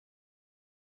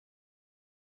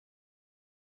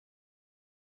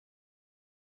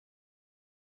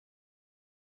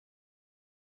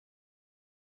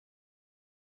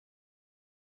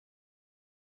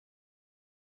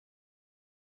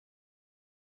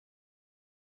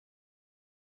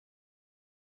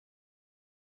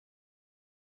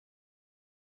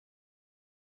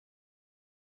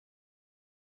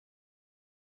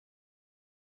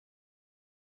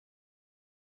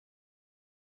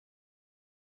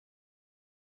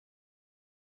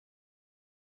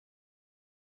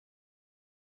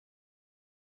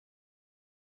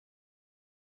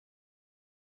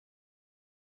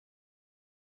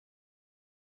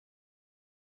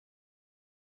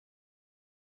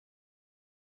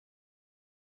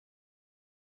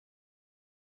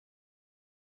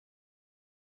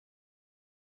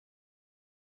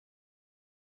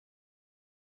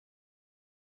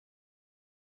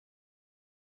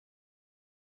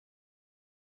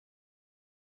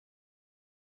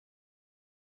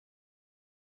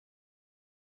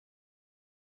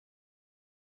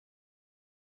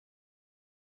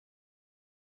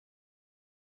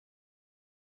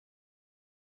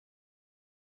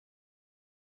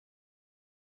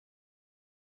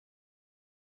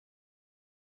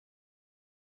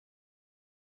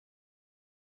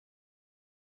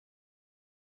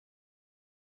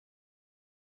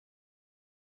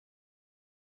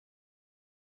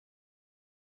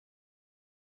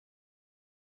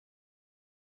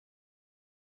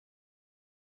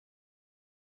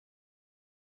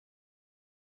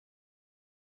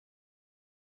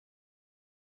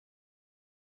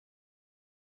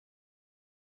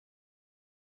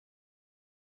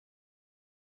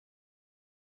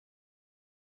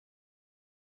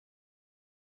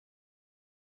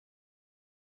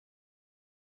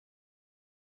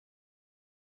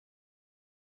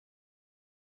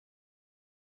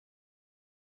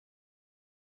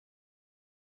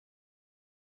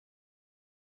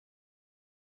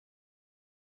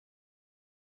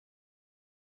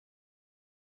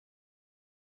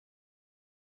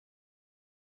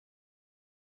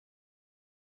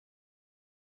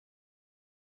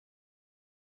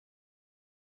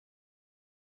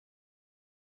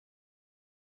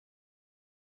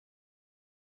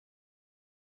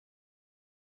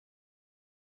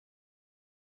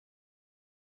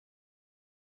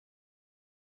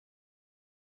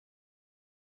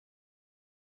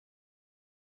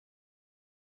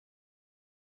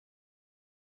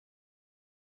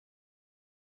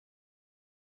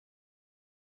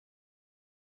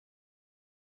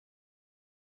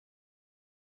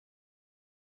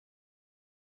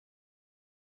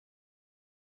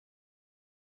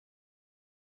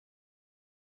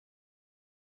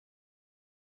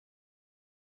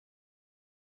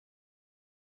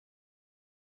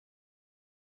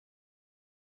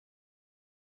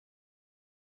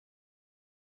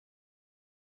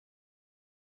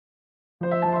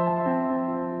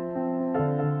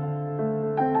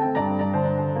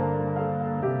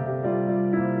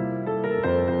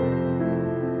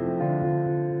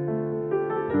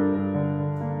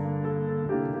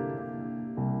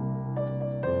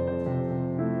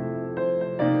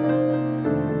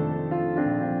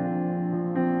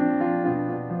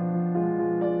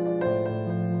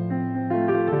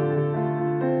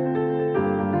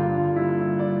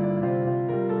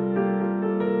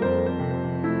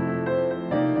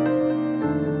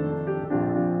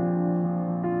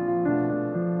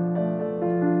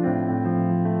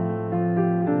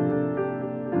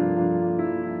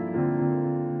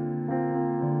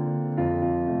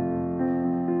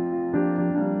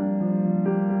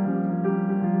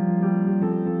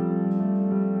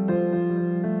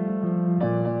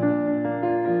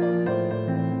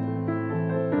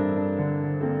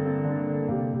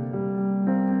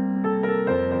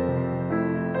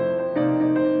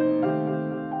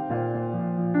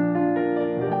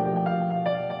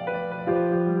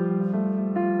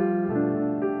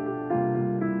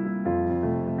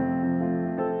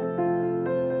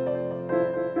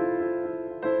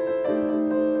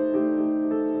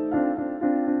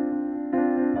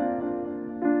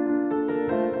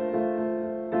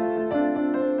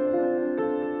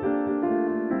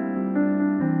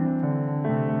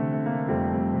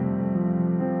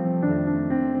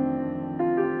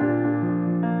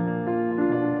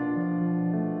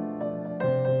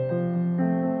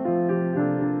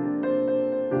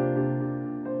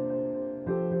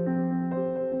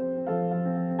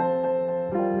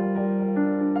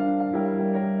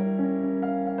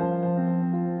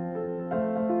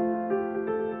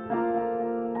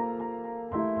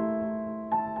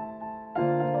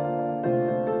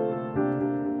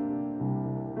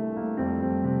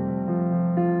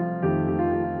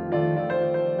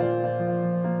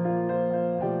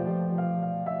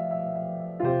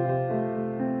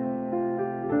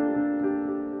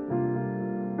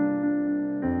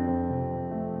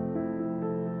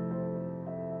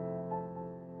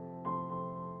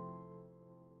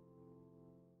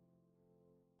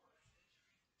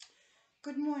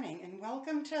Good morning and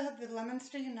welcome to the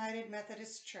Leominster United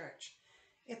Methodist Church.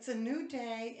 It's a new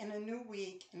day and a new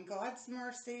week, and God's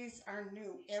mercies are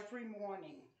new every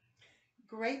morning.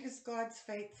 Great is God's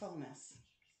faithfulness.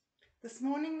 This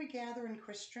morning we gather in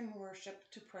Christian worship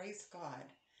to praise God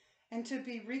and to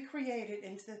be recreated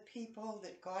into the people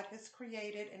that God has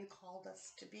created and called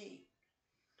us to be.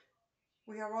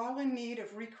 We are all in need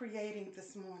of recreating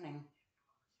this morning.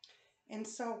 And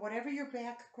so whatever your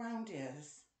background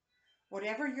is,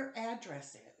 whatever your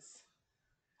address is,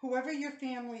 whoever your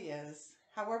family is,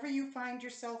 however you find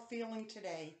yourself feeling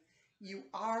today, you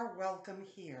are welcome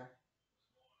here.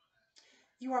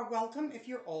 You are welcome if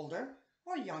you're older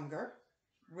or younger,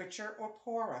 richer or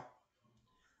poorer,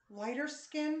 lighter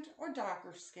skinned or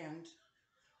darker skinned,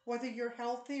 whether you're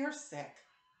healthy or sick,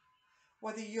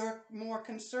 whether you're more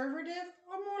conservative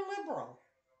or more liberal,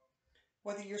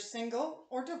 whether you're single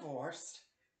or divorced,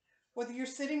 whether you're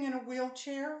sitting in a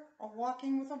wheelchair or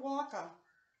walking with a walker,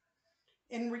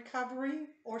 in recovery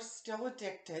or still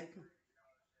addicted,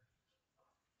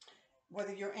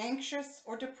 whether you're anxious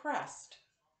or depressed,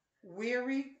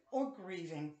 weary or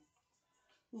grieving,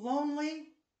 lonely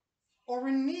or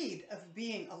in need of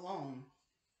being alone,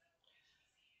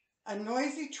 a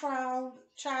noisy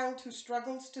child who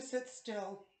struggles to sit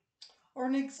still, or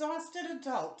an exhausted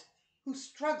adult who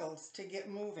struggles to get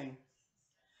moving.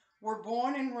 We're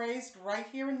born and raised right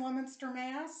here in Leominster,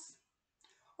 Mass,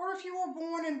 or if you were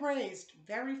born and raised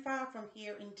very far from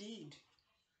here indeed.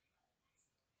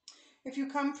 If you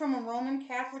come from a Roman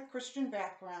Catholic Christian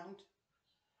background,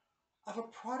 of a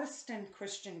Protestant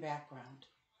Christian background,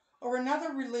 or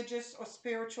another religious or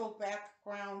spiritual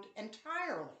background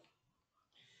entirely,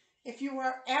 if you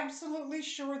are absolutely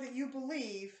sure that you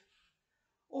believe,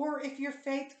 or if your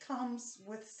faith comes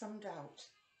with some doubt.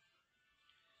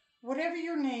 Whatever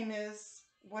your name is,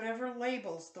 whatever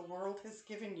labels the world has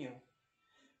given you,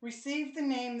 receive the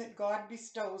name that God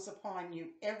bestows upon you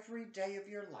every day of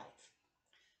your life.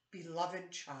 Beloved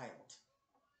child.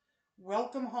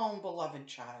 Welcome home, beloved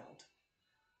child.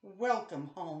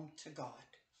 Welcome home to God.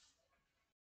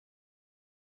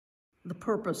 The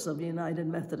purpose of United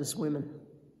Methodist Women.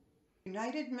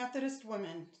 United Methodist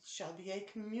Women shall be a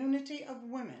community of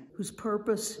women whose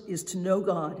purpose is to know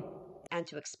God and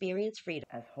to experience freedom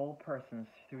as whole persons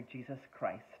through Jesus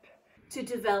Christ. To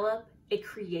develop a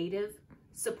creative,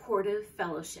 supportive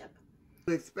fellowship.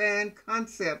 To expand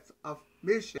concepts of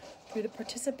mission. Through the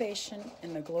participation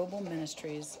in the global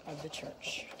ministries of the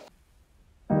church.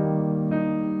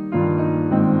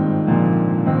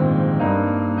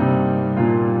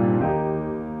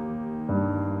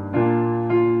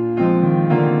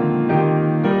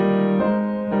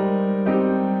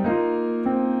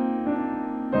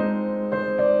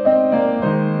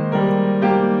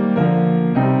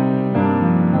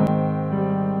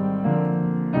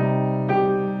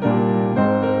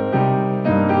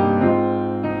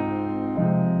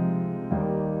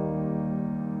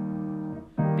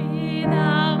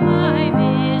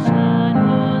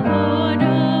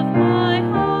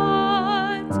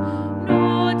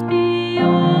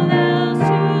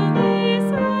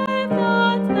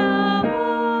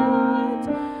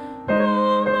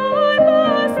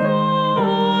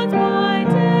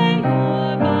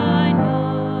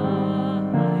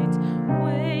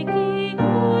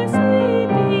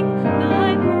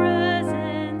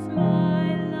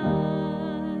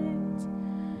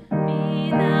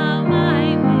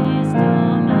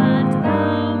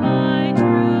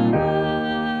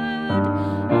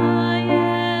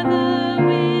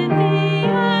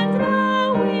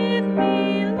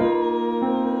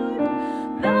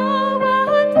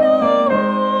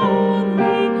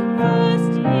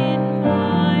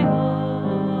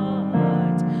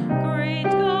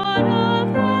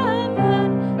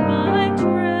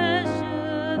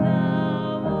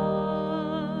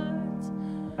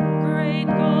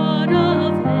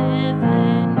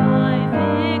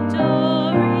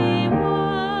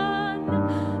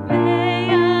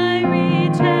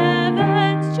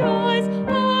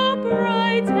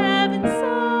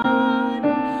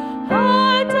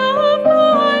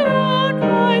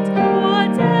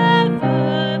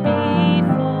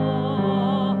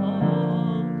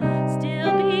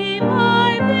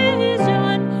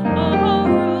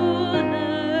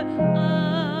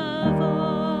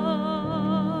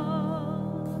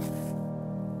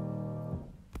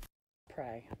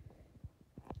 pray.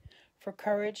 For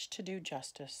courage to do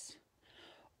justice.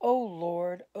 O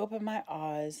Lord, open my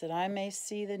eyes that I may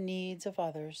see the needs of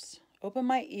others. Open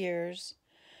my ears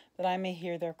that I may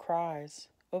hear their cries.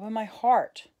 Open my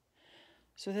heart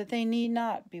so that they need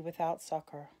not be without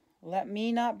succor. Let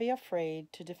me not be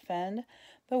afraid to defend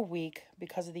the weak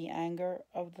because of the anger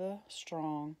of the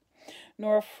strong,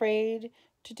 nor afraid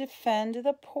to defend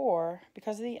the poor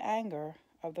because of the anger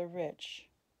of the rich.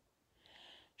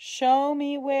 Show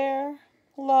me where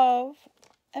love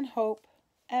and hope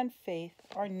and faith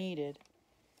are needed,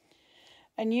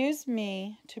 and use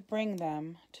me to bring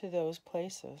them to those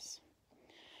places.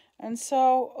 And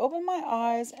so open my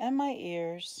eyes and my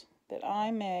ears that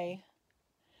I may,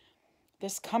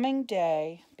 this coming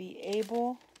day, be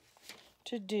able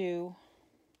to do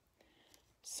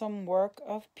some work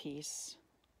of peace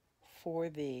for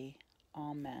thee.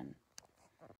 Amen.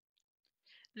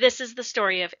 This is the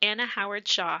story of Anna Howard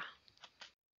Shaw.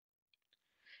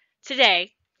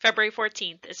 Today, February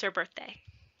 14th, is her birthday.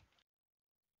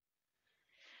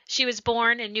 She was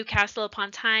born in Newcastle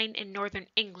upon Tyne in northern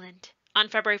England on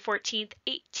February 14th,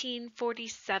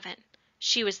 1847.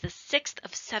 She was the sixth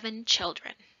of 7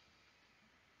 children.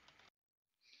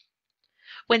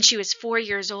 When she was 4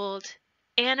 years old,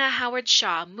 Anna Howard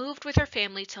Shaw moved with her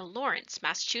family to Lawrence,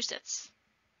 Massachusetts.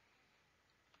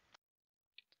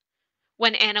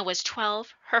 When Anna was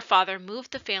 12, her father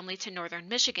moved the family to northern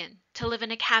Michigan to live in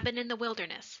a cabin in the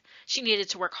wilderness. She needed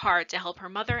to work hard to help her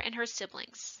mother and her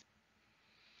siblings.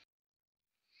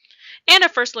 Anna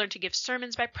first learned to give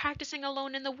sermons by practicing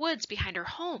alone in the woods behind her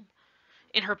home.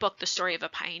 In her book, The Story of a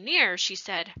Pioneer, she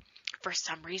said, "For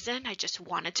some reason, I just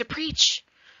wanted to preach,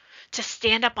 to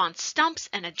stand up on stumps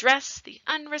and address the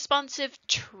unresponsive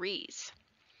trees."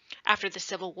 After the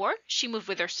Civil War, she moved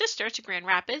with her sister to Grand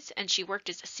Rapids, and she worked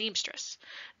as a seamstress.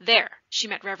 There, she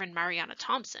met Reverend Mariana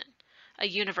Thompson, a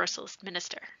Universalist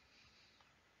minister.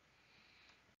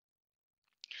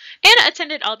 Anna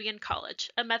attended Albion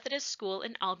College, a Methodist school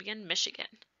in Albion,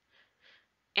 Michigan.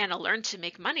 Anna learned to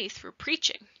make money through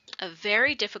preaching, a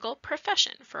very difficult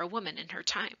profession for a woman in her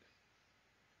time.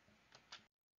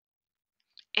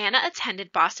 Anna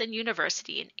attended Boston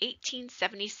University in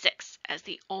 1876 as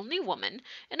the only woman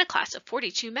in a class of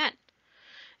 42 men.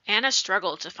 Anna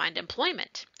struggled to find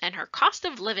employment, and her cost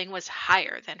of living was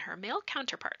higher than her male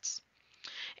counterparts.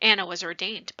 Anna was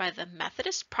ordained by the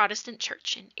Methodist Protestant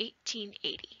Church in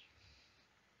 1880.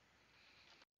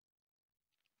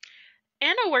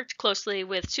 Anna worked closely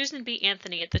with Susan B.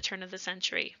 Anthony at the turn of the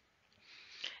century.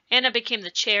 Anna became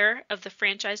the chair of the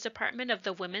franchise department of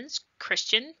the Women's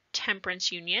Christian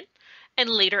Temperance Union and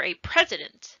later a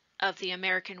president of the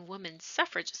American Women's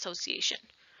Suffrage Association,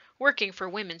 working for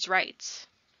women's rights.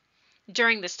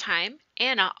 During this time,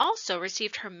 Anna also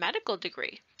received her medical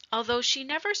degree, although she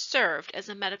never served as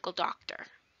a medical doctor.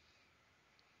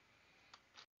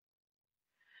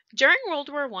 During World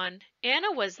War I,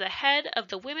 Anna was the head of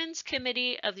the Women's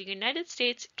Committee of the United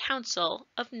States Council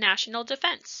of National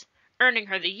Defense, earning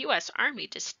her the U.S. Army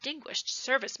Distinguished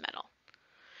Service Medal.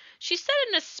 She said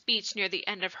in a speech near the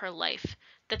end of her life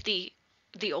that the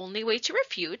only way to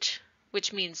refute,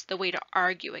 which means the way to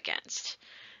argue against,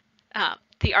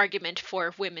 the argument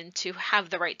for women to have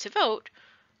the right to vote,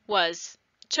 was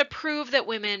to prove that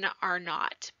women are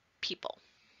not people.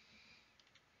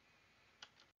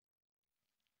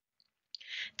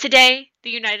 Today, the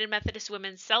United Methodist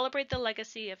Women celebrate the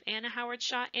legacy of Anna Howard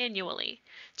Shaw annually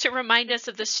to remind us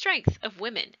of the strength of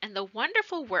women and the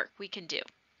wonderful work we can do.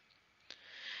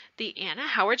 The Anna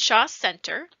Howard Shaw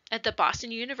Center at the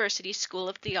Boston University School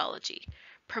of Theology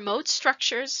promotes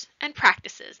structures and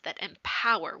practices that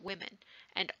empower women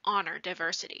and honor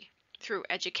diversity through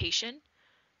education,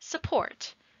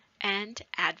 support, and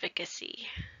advocacy.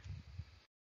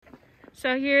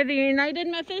 So here the United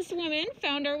Methodist Women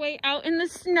found our way out in the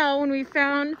snow, and we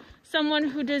found someone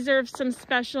who deserves some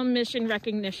special mission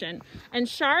recognition. And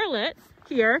Charlotte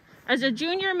here, as a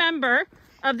junior member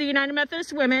of the United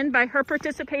Methodist Women by her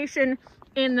participation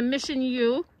in the Mission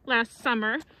U last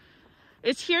summer,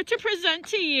 is here to present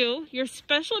to you your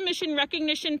special mission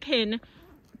recognition pin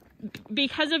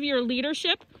because of your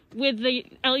leadership with the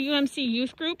LUMC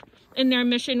youth group in their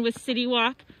mission with City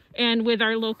Walk and with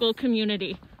our local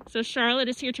community. So Charlotte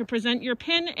is here to present your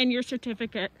pin and your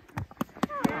certificate.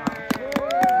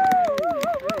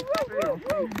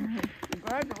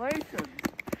 Congratulations.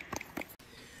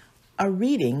 A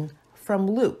reading from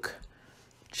Luke,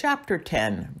 chapter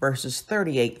 10, verses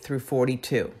 38 through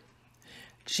 42.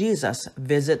 Jesus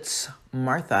visits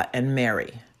Martha and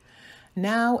Mary.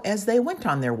 Now, as they went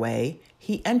on their way,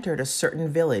 he entered a certain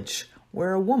village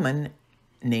where a woman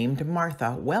named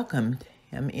Martha welcomed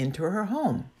him into her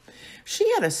home. She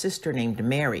had a sister named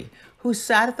Mary who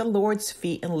sat at the Lord's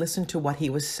feet and listened to what he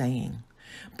was saying.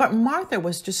 But Martha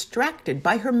was distracted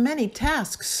by her many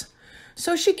tasks.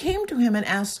 So she came to him and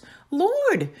asked,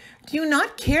 "Lord, do you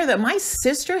not care that my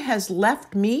sister has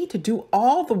left me to do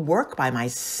all the work by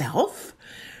myself?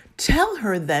 Tell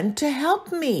her then to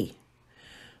help me."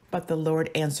 But the Lord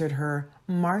answered her,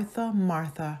 "Martha,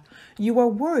 Martha, you are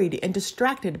worried and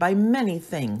distracted by many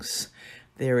things.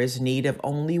 There is need of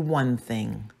only one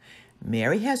thing.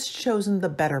 Mary has chosen the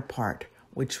better part,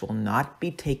 which will not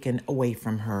be taken away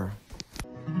from her."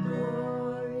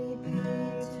 Glory be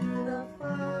to the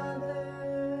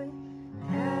Father,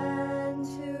 and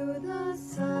to the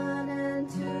Son, and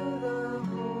to the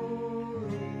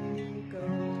Holy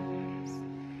Ghost,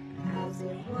 as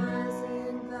it was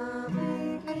in the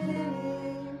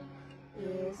beginning,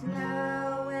 is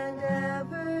now, and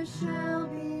ever shall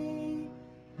be,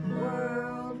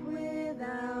 world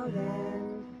without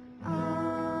end.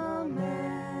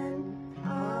 Amen.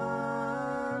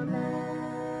 Amen.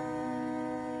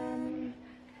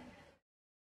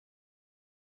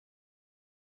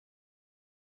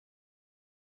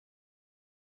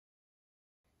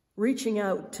 Reaching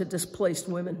out to displaced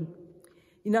women.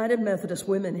 United Methodist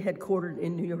Women, headquartered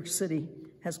in New York City,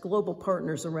 has global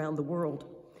partners around the world.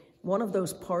 One of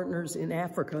those partners in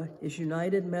Africa is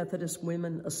United Methodist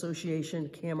Women Association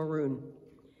Cameroon.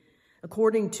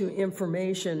 According to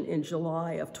information in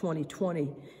July of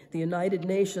 2020, the United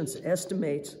Nations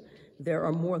estimates there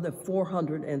are more than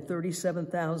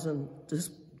 437,000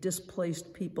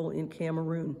 displaced people in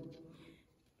Cameroon.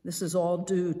 This is all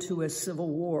due to a civil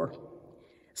war.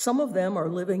 Some of them are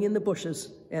living in the bushes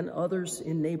and others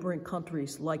in neighboring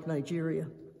countries like Nigeria.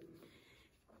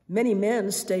 Many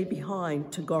men stay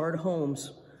behind to guard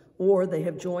homes, or they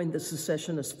have joined the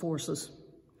secessionist forces.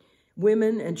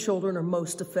 Women and children are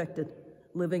most affected,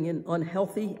 living in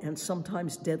unhealthy and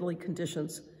sometimes deadly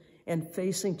conditions and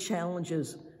facing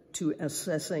challenges to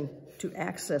accessing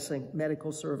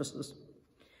medical services.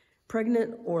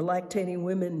 Pregnant or lactating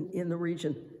women in the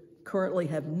region currently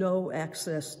have no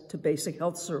access to basic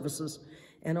health services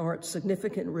and are at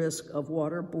significant risk of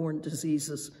waterborne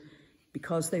diseases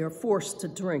because they are forced to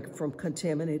drink from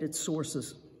contaminated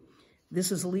sources.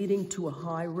 This is leading to a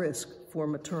high risk for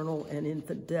maternal and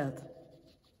infant death.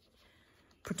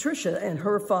 Patricia and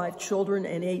her 5 children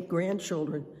and 8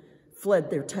 grandchildren fled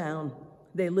their town.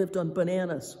 They lived on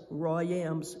bananas, raw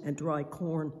yams, and dry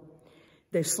corn.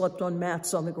 They slept on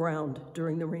mats on the ground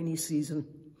during the rainy season.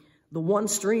 The one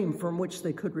stream from which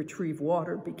they could retrieve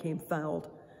water became fouled,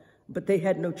 but they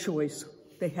had no choice.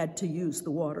 They had to use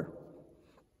the water.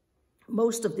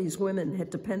 Most of these women had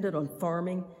depended on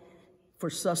farming for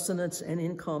sustenance and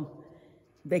income.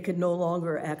 They could no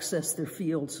longer access their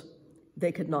fields.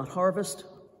 They could not harvest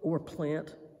or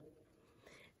plant.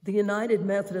 The United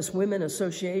Methodist Women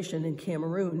Association in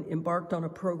Cameroon embarked on a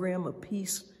program of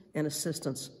peace and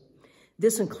assistance.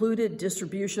 This included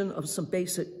distribution of some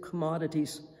basic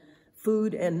commodities,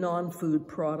 food and non-food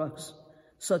products,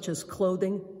 such as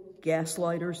clothing, gas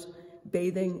lighters,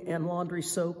 bathing and laundry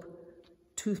soap,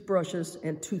 toothbrushes,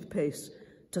 and toothpaste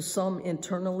to some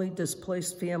internally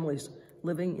displaced families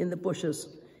living in the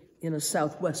bushes in a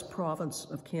southwest province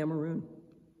of Cameroon.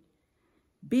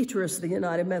 Beatrice, the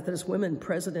United Methodist Women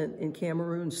president in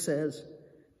Cameroon, says,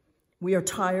 "We are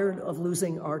tired of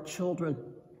losing our children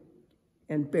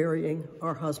and burying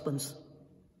our husbands."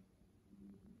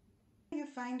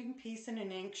 Finding peace in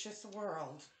an anxious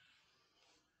world.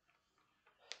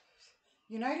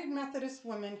 United Methodist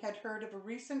Women had heard of a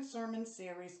recent sermon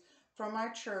series from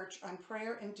our church on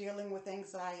prayer and dealing with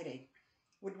anxiety.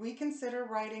 Would we consider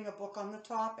writing a book on the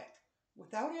topic?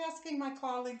 Without asking my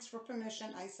colleagues for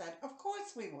permission, I said, of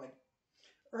course we would.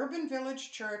 Urban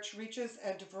Village Church reaches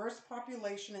a diverse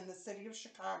population in the city of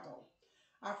Chicago.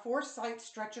 Our 4 sites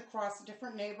stretch across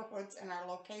different neighborhoods and our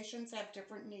locations have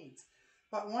different needs.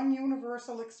 But one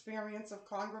universal experience of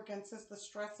congregants is the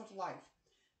stress of life.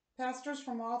 Pastors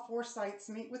from all 4 sites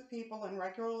meet with people and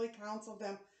regularly counsel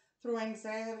them through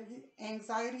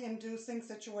anxiety-inducing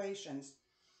situations.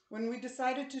 When we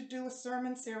decided to do a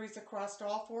sermon series across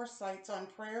all 4 sites on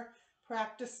prayer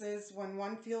practices when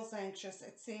one feels anxious,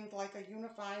 it seemed like a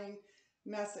unifying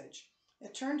message.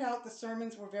 It turned out the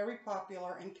sermons were very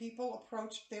popular and people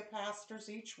approached their pastors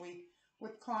each week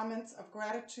with comments of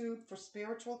gratitude for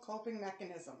spiritual coping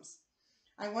mechanisms.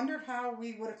 I wondered how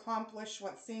we would accomplish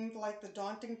what seemed like the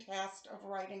daunting task of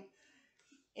writing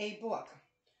a book.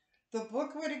 The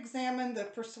book would examine the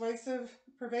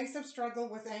pervasive struggle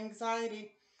with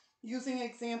anxiety using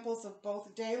examples of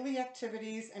both daily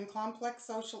activities and complex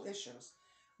social issues.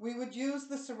 We would use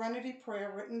the Serenity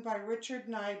Prayer written by Richard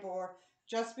Niebuhr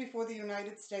just before the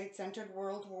United States entered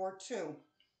World War II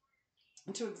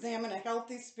to examine a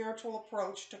healthy spiritual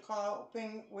approach to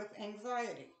coping with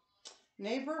anxiety.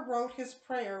 Niebuhr wrote his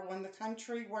prayer when the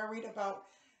country worried about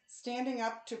standing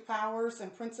up to powers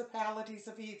and principalities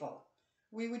of evil.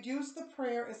 We would use the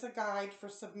prayer as a guide for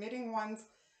submitting one's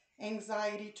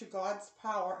anxiety to God's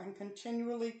power and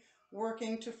continually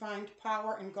working to find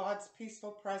power in God's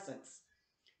peaceful presence.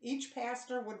 Each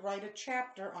pastor would write a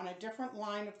chapter on a different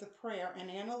line of the prayer and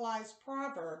analyze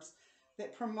proverbs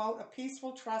that promote a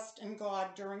peaceful trust in God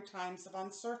during times of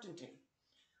uncertainty.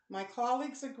 My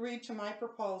colleagues agreed to my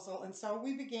proposal, and so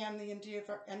we began the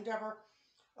endeavor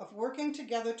of working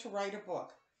together to write a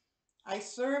book. I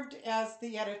served as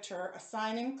the editor,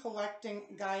 assigning, collecting,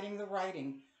 guiding the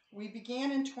writing. We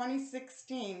began in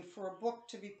 2016 for a book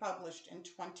to be published in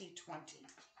 2020.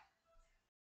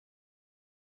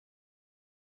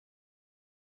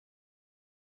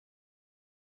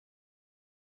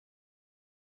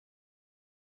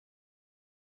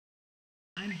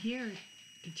 I'm here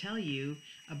to tell you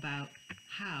about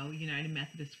how United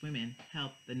Methodist Women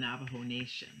help the Navajo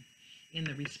Nation. In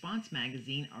the Response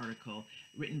Magazine article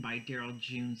written by Daryl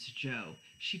Jones-Joe,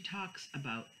 she talks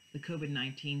about the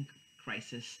COVID-19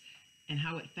 crisis and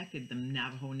how it affected the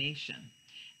Navajo Nation.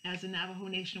 As the Navajo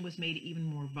Nation was made even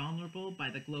more vulnerable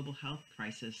by the global health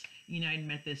crisis, United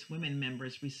Methodist Women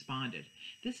members responded.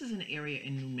 This is an area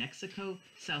in New Mexico,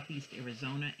 southeast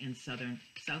Arizona, and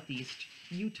southeast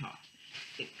Utah.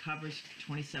 It covers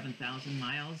 27,000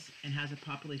 miles and has a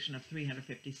population of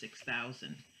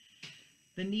 356,000.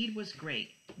 The need was great.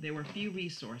 There were few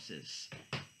resources.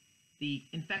 The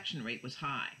infection rate was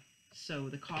high. So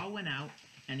the call went out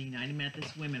and the United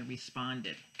Methodist Women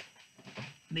responded.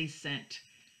 They sent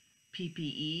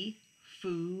PPE,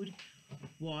 food,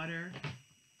 water,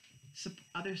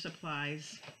 other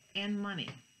supplies, and money.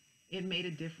 It made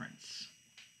a difference.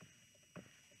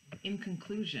 In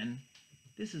conclusion,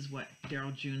 this is what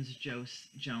Daryl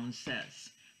Jones says.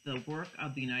 The work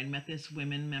of the United Methodist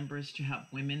Women members to help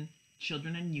women,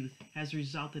 children, and youth has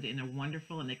resulted in a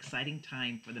wonderful and exciting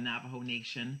time for the Navajo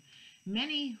Nation.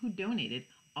 Many who donated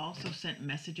also sent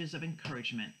messages of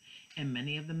encouragement, and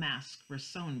many of the masks were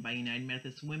sewn by United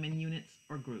Methodist Women units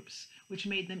or groups, which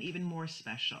made them even more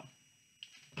special.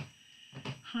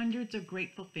 Hundreds of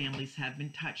grateful families have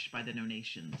been touched by the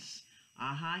donations.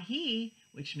 Ahahi,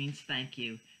 which means thank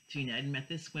you, to United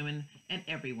Methodist Women and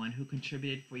everyone who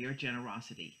contributed for your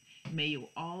generosity. May you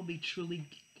all be truly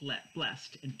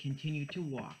blessed and continue to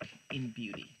walk in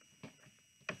beauty.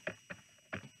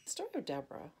 The story of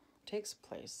Deborah takes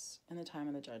place in the time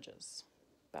of the judges,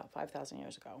 about 5,000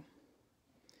 years ago.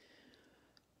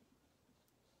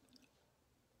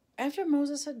 After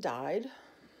Moses had died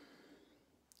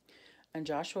and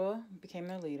Joshua became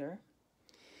their leader,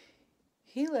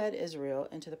 he led Israel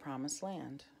into the promised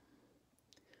land.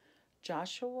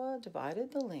 Joshua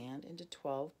divided the land into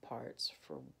 12 parts,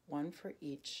 one for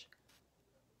each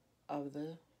of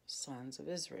the sons of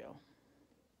Israel.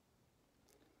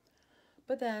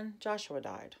 But then Joshua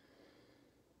died,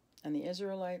 and the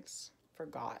Israelites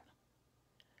forgot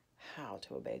how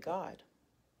to obey God.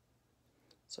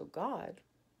 So God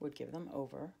would give them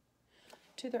over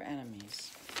to their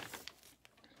enemies.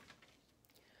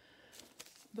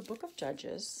 The book of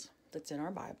Judges that's in our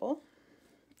Bible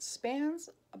spans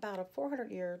about a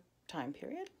 400-year time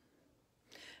period,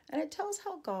 and it tells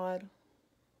how God,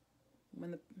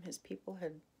 when his people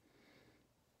had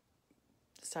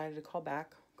decided to call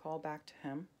back to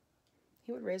him,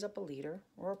 he would raise up a leader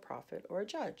or a prophet or a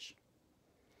judge.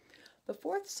 The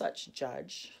fourth such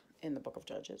judge in the book of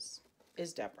Judges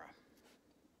is Deborah.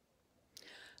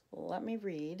 Let me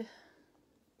read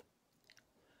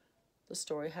the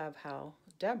story of how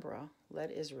Deborah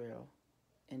led Israel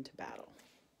into battle.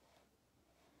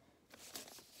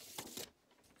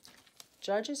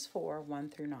 Judges 4,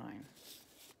 1-9.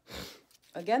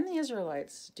 Again the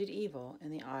Israelites did evil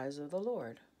in the eyes of the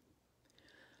Lord.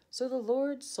 So the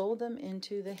Lord sold them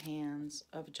into the hands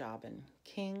of Jabin,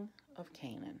 king of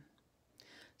Canaan.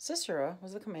 Sisera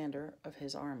was the commander of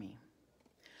his army.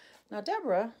 Now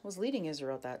Deborah was leading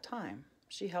Israel at that time.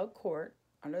 She held court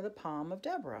under the palm of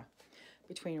Deborah,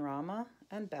 between Ramah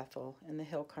and Bethel in the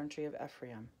hill country of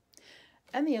Ephraim.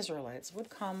 And the Israelites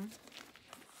would come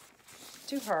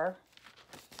to her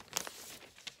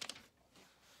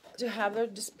to have their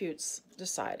disputes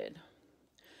decided.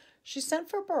 She sent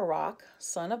for Barak,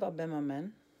 son of Abimael,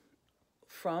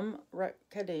 from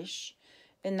Kadesh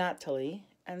in Naphtali,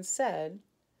 and said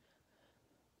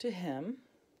to him,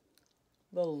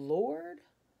 "The Lord,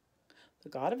 the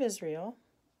God of Israel,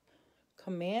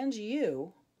 commands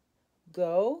you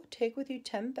Go, take with you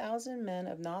 10,000 men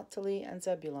of Naphtali and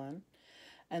Zebulun,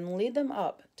 and lead them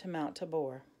up to Mount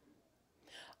Tabor.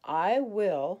 I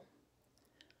will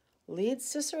lead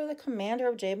Sisera, the commander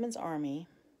of Jabin's army,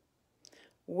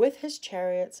 with his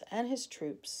chariots and his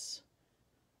troops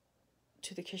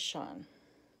to the Kishon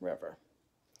River,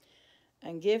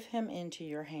 and give him into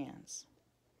your hands.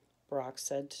 Barak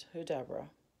said to Deborah,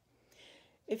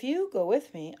 if you go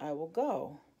with me, I will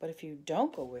go, but if you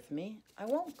don't go with me, I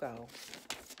won't go.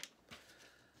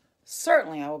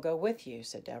 Certainly I will go with you,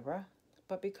 said Deborah,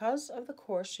 but because of the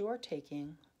course you are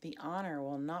taking, the honor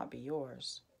will not be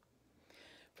yours.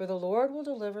 For the Lord will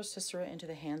deliver Sisera into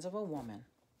the hands of a woman.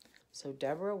 So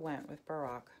Deborah went with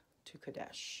Barak to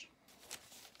Kadesh.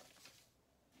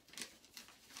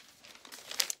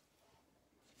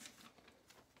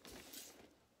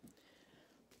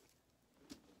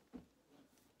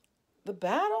 The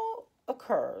battle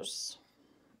occurs,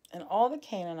 and all the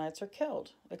Canaanites are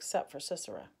killed, except for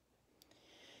Sisera.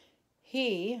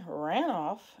 He ran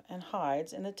off and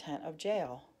hides in the tent of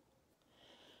Jael.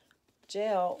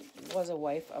 Jael was a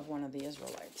wife of one of the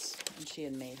Israelites, and she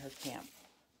had made her camp,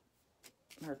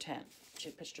 her tent. She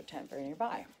had pitched her tent very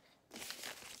nearby.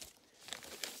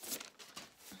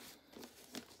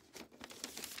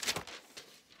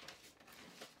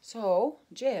 So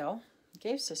Jael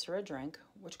gave Sisera a drink,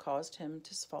 which caused him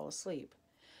to fall asleep.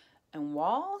 And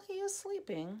while he is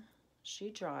sleeping, she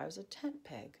drives a tent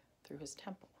peg through his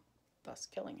temple, thus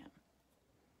killing him.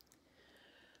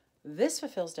 This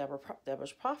fulfills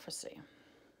Deborah's prophecy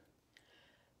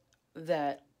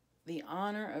that the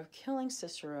honor of killing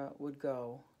Sisera would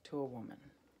go to a woman.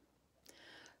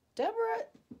 Deborah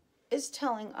is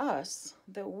telling us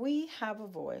that we have a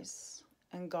voice,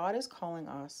 and God is calling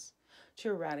us to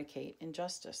eradicate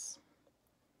injustice.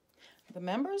 The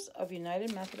members of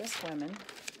United Methodist Women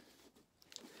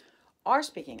are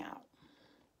speaking out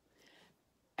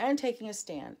and taking a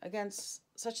stand against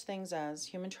such things as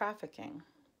human trafficking,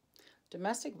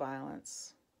 domestic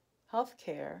violence, health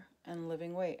care, and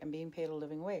being paid a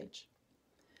living wage.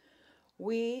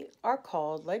 We are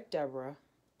called, like Deborah,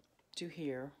 to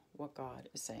hear what God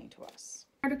is saying to us.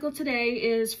 Article today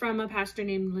is from a pastor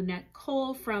named Lynette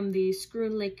Cole from the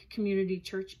Scroon Lake Community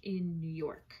Church in New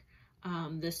York.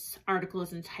 This article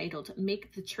is entitled,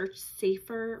 Make the Church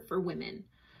Safer for Women.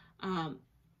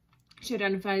 She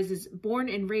identifies as born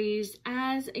and raised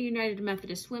as a United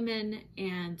Methodist woman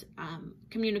and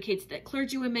communicates that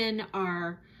clergywomen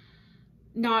are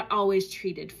not always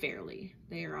treated fairly.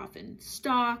 They are often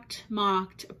stalked,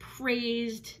 mocked,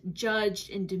 appraised,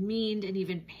 judged, and demeaned, and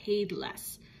even paid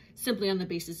less, simply on the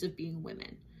basis of being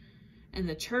women. And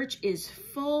the church is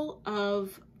full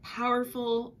of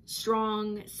powerful,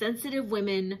 strong, sensitive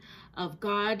women of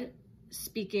God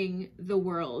speaking the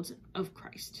world of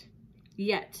Christ.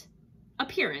 Yet,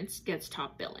 appearance gets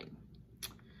top billing.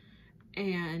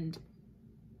 And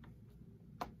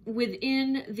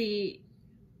within the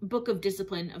Book of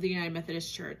Discipline of the United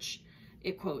Methodist Church,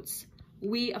 it quotes,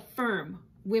 "We affirm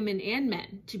women and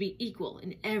men to be equal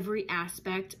in every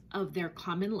aspect of their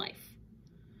common life.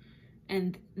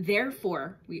 And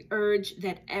therefore, we urge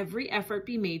that every effort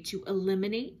be made to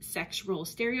eliminate sexual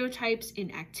stereotypes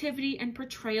in activity and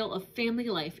portrayal of family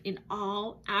life in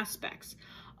all aspects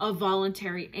of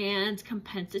voluntary and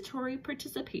compensatory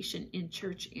participation in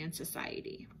church and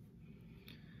society."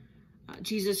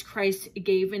 Jesus Christ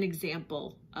gave an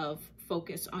example of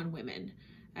focus on women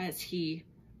as he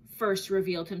first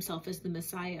revealed himself as the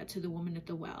Messiah to the woman at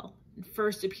the well, and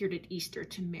first appeared at Easter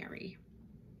to Mary.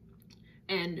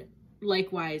 And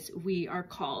likewise, we are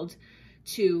called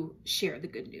to share the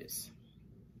good news.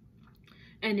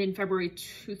 And in February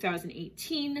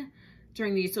 2018,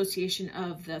 during the Association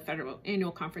of the Federal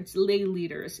Annual Conference Lay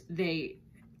Leaders, they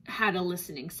had a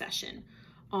listening session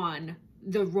on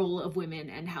the role of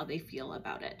women and how they feel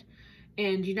about it.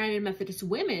 And United Methodist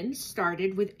Women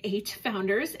started with 8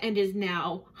 founders and is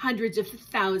now hundreds of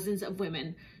thousands of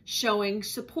women showing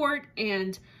support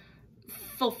and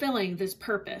fulfilling this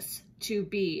purpose to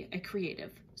be a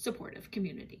creative, supportive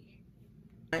community.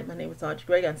 Hi, my name is Audrey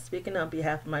Gray. I'm speaking on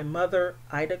behalf of my mother,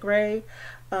 Ida Gray.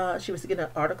 She was getting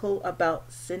an article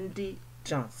about Cindy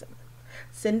Johnson.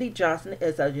 Cindy Johnson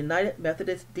is a United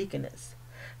Methodist deaconess.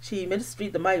 She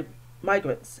ministered the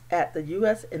migrants at the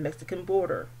U.S. and Mexican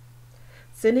border.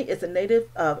 Cindy is a native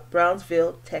of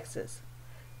Brownsville, Texas,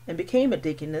 and became a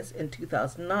deaconess in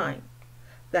 2009.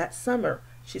 That summer,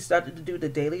 she started to do the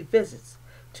daily visits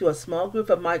to a small group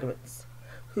of migrants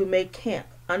who made camp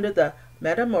under the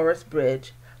Matamoros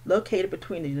Bridge located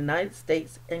between the United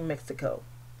States and Mexico.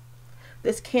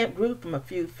 This camp grew from a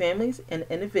few families and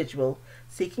individuals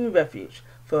seeking refuge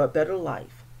for a better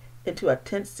life into a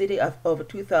tent city of over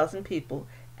 2,000 people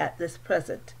at this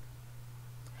present.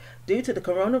 Due to the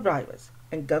coronavirus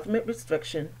and government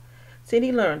restriction,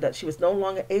 Cindy learned that she was no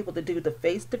longer able to do the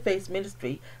face-to-face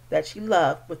ministry that she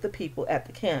loved with the people at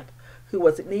the camp who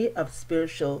was in need of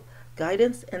spiritual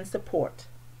guidance and support.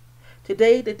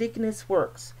 Today, the deaconess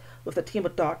works with a team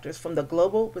of doctors from the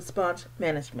Global Response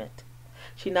Management.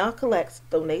 She now collects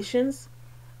donations,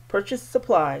 purchases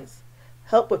supplies,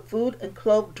 help with food and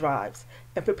clothes drives,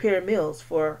 and prepare meals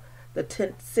for the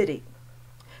tent city.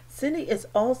 Cindy is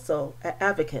also an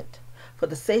advocate for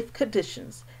the safe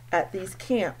conditions at these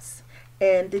camps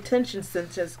and detention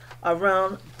centers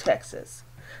around Texas.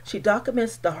 She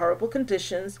documents the horrible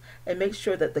conditions and makes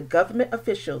sure that the government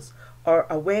officials are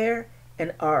aware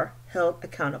and are held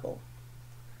accountable.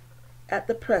 At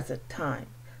the present time,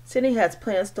 Cindy has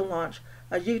plans to launch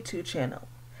a YouTube channel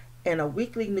and a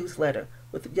weekly newsletter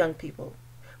with young people,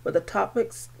 where the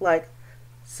topics like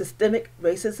systemic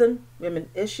racism, women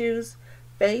issues,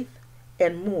 faith,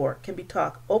 and more can be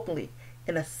talked openly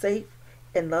in a safe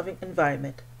and loving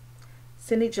environment.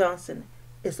 Cindy Johnson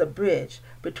is a bridge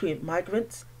between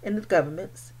migrants and the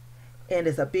governments and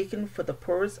is a beacon for the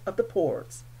poorest of the poor,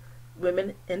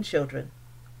 women and children.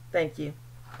 Thank you.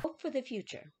 Hope for the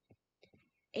future.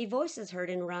 A voice is heard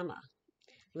in Ramah,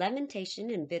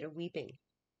 lamentation and bitter weeping.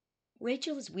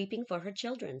 Rachel is weeping for her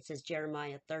children, says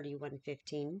Jeremiah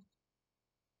 31:15.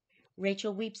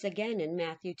 Rachel weeps again in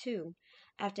Matthew 2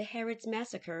 after Herod's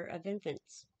massacre of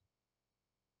infants.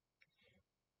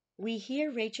 We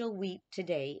hear Rachel weep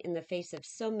today in the face of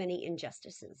so many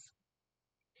injustices.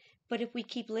 But if we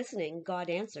keep listening, God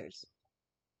answers.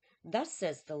 Thus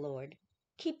says the Lord,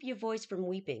 keep your voice from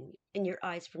weeping and your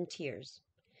eyes from tears,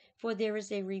 for there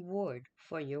is a reward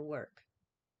for your work.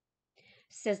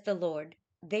 Says the Lord,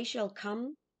 they shall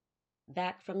come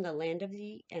back from the land of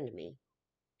the enemy.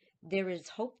 There is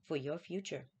hope for your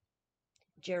future.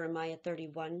 Jeremiah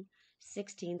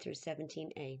 31:16 through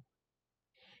 17a.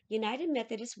 United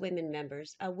Methodist Women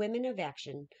members are women of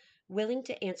action, willing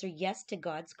to answer yes to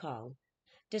God's call,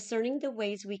 discerning the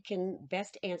ways we can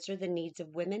best answer the needs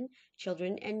of women,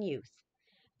 children, and youth,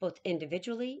 both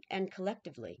individually and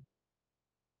collectively.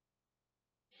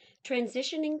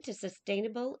 Transitioning to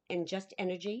sustainable and just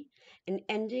energy and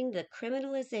ending the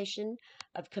criminalization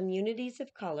of communities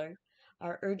of color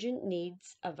are urgent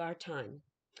needs of our time,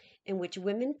 in which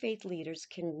women faith leaders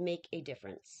can make a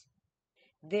difference.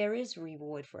 There is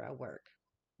reward for our work.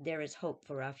 There is hope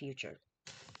for our future.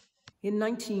 In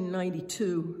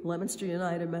 1992, Leominster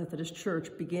United Methodist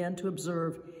Church began to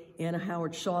observe Anna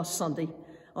Howard Shaw Sunday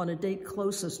on a date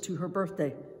closest to her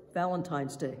birthday,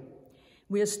 Valentine's Day.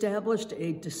 We established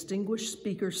a Distinguished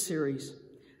Speaker Series.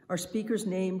 Our speaker's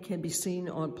name can be seen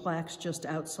on plaques just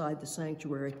outside the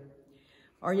sanctuary.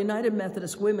 Our United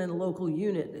Methodist Women local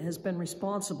unit has been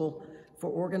responsible for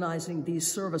organizing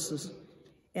these services,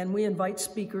 and we invite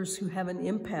speakers who have an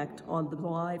impact on the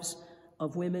lives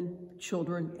of women,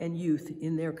 children, and youth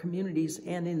in their communities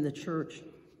and in the church.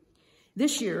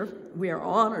 This year, we are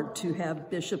honored to have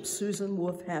Bishop Susan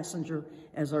Wolf Hassinger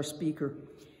as our speaker.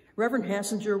 Reverend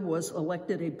Hassinger was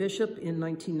elected a bishop in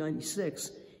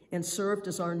 1996 and served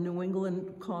as our New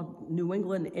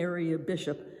England area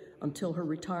bishop until her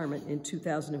retirement in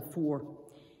 2004.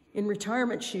 In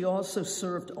retirement, she also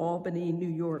served Albany, New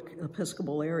York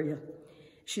Episcopal area.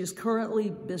 She is currently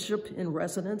bishop in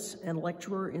residence and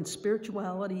lecturer in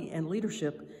spirituality and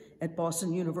leadership at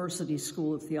Boston University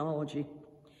School of Theology.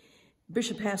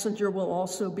 Bishop Hassinger will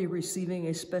also be receiving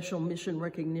a special mission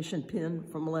recognition pin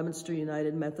from Leominster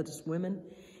United Methodist Women,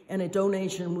 and a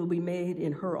donation will be made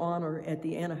in her honor at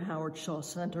the Anna Howard Shaw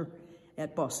Center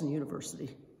at Boston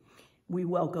University. We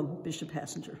welcome Bishop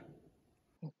Hassinger.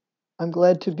 I'm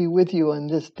glad to be with you on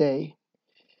this day.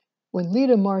 When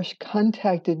Lita Marsh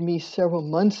contacted me several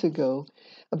months ago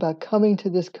about coming to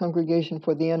this congregation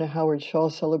for the Anna Howard Shaw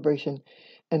celebration,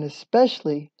 and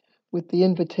especially with the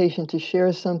invitation to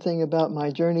share something about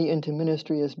my journey into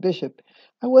ministry as bishop,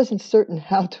 I wasn't certain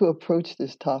how to approach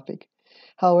this topic.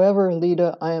 However,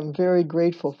 Lita, I am very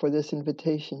grateful for this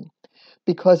invitation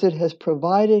because it has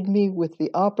provided me with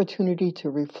the opportunity to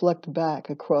reflect back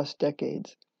across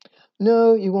decades.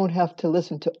 No, you won't have to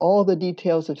listen to all the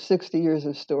details of 60 years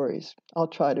of stories. I'll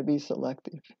try to be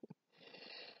selective.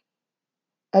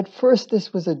 At first,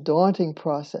 this was a daunting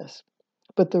process,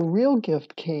 but the real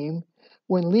gift came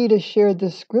when Lita shared the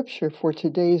scripture for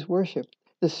today's worship,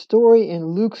 the story in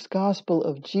Luke's gospel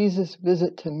of Jesus'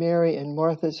 visit to Mary and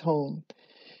Martha's home,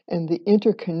 and the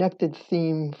interconnected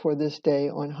theme for this day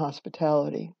on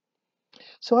hospitality.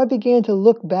 So I began to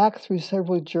look back through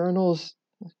several journals,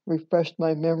 refreshed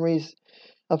my memories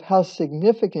of how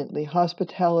significantly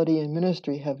hospitality and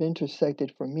ministry have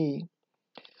intersected for me.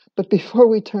 But before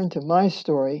we turn to my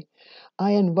story,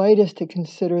 I invite us to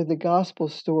consider the gospel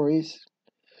stories.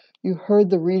 You heard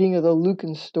the reading of the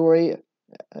Lucan story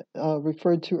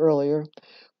referred to earlier,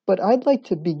 but I'd like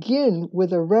to begin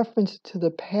with a reference to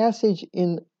the passage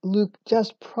in Luke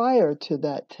just prior to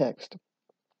that text,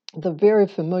 the very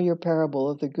familiar parable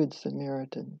of the Good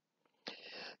Samaritan.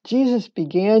 Jesus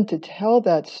began to tell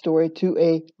that story to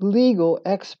a legal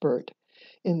expert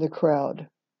in the crowd.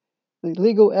 The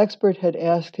legal expert had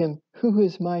asked him, "Who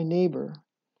is my neighbor?"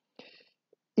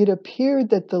 It appeared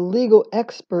that the legal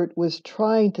expert was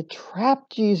trying to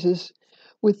trap Jesus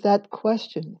with that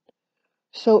question.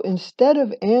 So instead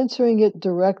of answering it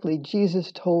directly,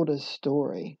 Jesus told a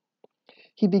story.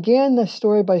 He began the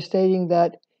story by stating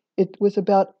that it was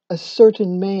about a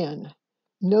certain man.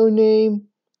 No name,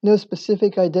 no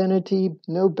specific identity,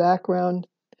 no background.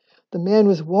 The man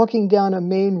was walking down a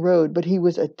main road, but he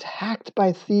was attacked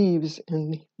by thieves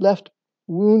and left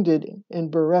wounded and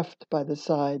bereft by the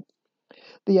side.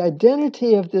 The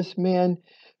identity of this man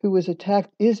who was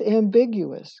attacked is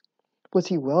ambiguous. Was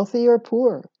he wealthy or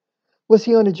poor? Was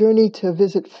he on a journey to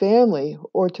visit family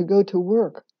or to go to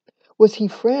work? Was he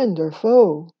friend or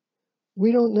foe?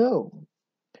 We don't know.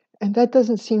 And that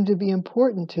doesn't seem to be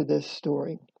important to this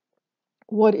story.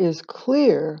 What is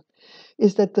clear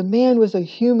is that the man was a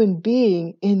human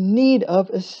being in need of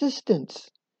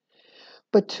assistance.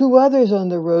 But two others on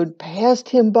the road passed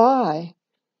him by,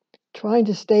 trying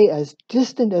to stay as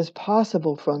distant as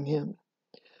possible from him.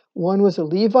 One was a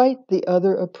Levite, the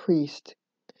other a priest,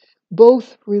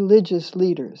 both religious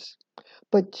leaders.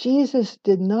 But Jesus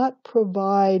did not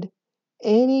provide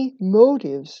any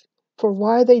motives for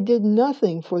why they did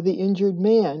nothing for the injured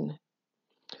man.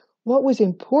 What was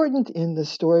important in the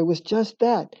story was just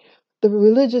that. The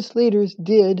religious leaders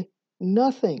did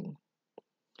nothing.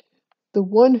 The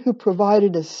one who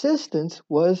provided assistance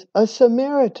was a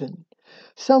Samaritan,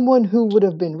 someone who would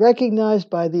have been recognized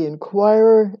by the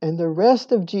inquirer and the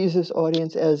rest of Jesus'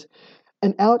 audience as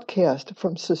an outcast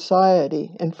from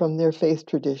society and from their faith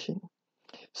tradition.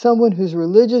 Someone whose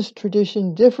religious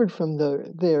tradition differed from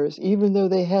theirs, even though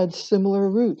they had similar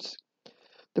roots.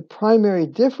 The primary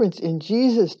difference in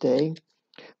Jesus' day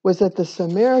was that the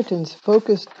Samaritans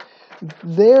focused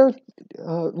their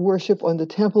worship on the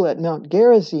temple at Mount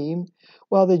Gerizim,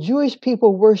 while the Jewish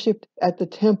people worshipped at the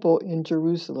temple in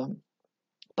Jerusalem.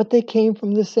 But they came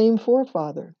from the same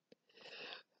forefather.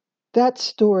 That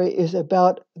story is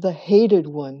about the hated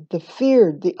one, the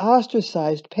feared, the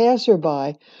ostracized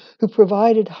passerby who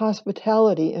provided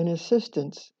hospitality and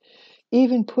assistance,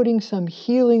 even putting some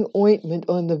healing ointment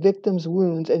on the victim's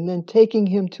wounds and then taking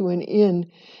him to an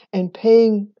inn and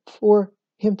paying for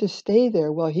him to stay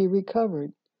there while he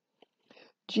recovered.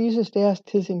 Jesus asked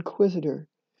his inquisitor,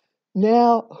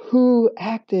 "Now, who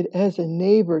acted as a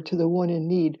neighbor to the one in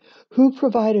need? Who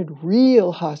provided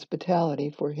real hospitality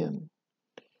for him?"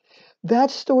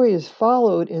 That story is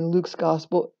followed in Luke's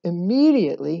gospel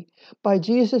immediately by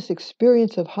Jesus'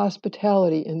 experience of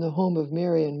hospitality in the home of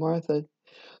Mary and Martha,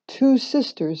 two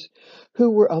sisters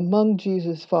who were among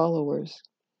Jesus' followers.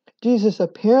 Jesus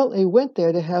apparently went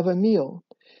there to have a meal,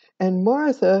 and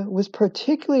Martha was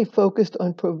particularly focused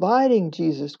on providing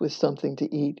Jesus with something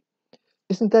to eat.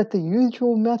 Isn't that the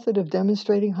usual method of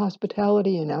demonstrating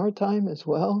hospitality in our time as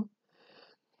well?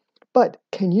 But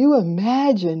can you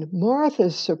imagine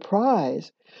Martha's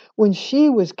surprise when she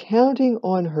was counting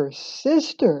on her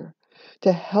sister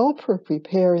to help her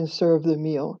prepare and serve the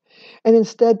meal, and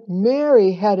instead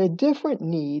Mary had a different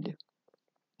need?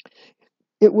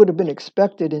 It would have been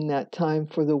expected in that time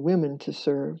for the women to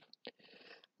serve.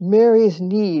 Mary's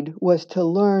need was to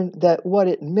learn that what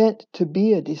it meant to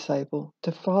be a disciple,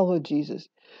 to follow Jesus.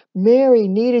 Mary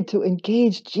needed to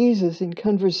engage Jesus in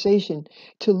conversation,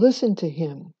 to listen to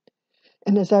him.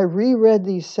 And as I reread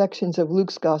these sections of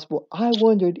Luke's gospel, I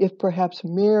wondered if perhaps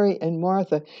Mary and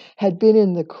Martha had been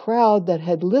in the crowd that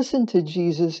had listened to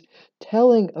Jesus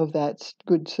telling of that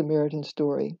Good Samaritan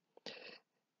story.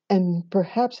 And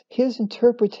perhaps his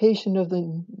interpretation of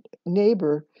the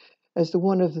neighbor as the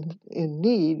one in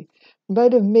need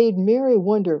might have made Mary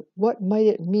wonder what might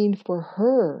it mean for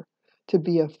her to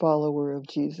be a follower of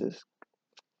Jesus.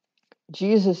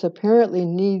 Jesus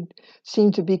apparently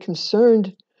seemed to be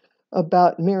concerned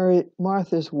about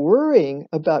Martha's worrying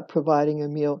about providing a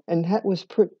meal, and that was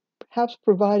perhaps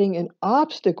providing an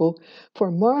obstacle for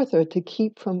Martha to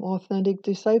keep from authentic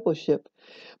discipleship.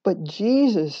 But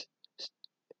Jesus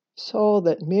saw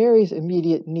that Mary's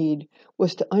immediate need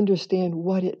was to understand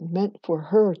what it meant for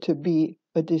her to be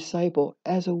a disciple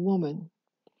as a woman.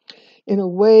 In a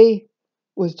way,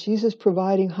 Was Jesus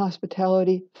providing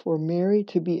hospitality for Mary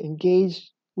to be engaged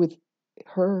with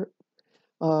her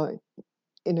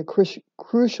in a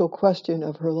crucial question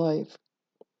of her life?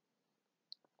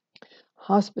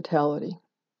 Hospitality.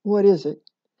 What is it?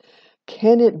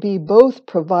 Can it be both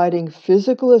providing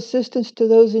physical assistance to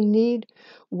those in need,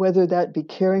 whether that be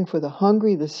caring for the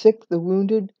hungry, the sick, the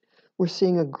wounded? We're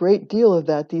seeing a great deal of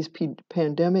that these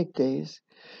pandemic days.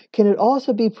 Can it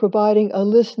also be providing a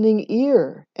listening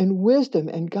ear and wisdom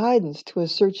and guidance to a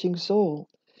searching soul?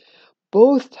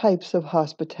 Both types of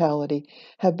hospitality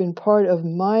have been part of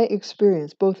my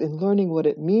experience, both in learning what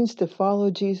it means to follow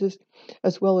Jesus,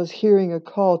 as well as hearing a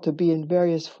call to be in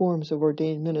various forms of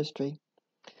ordained ministry.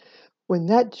 When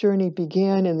that journey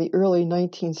began in the early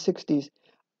 1960s,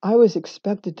 I was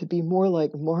expected to be more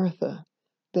like Martha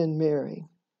than Mary.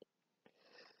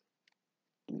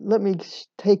 Let me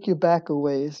take you back a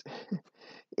ways.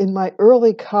 In my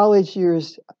early college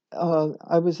years,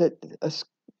 I was at a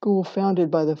school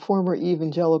founded by the former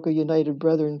Evangelical United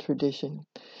Brethren tradition.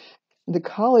 The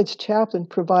college chaplain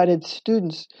provided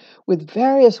students with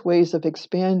various ways of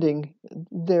expanding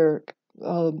their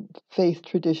faith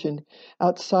tradition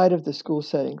outside of the school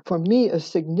setting. For me, a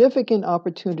significant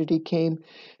opportunity came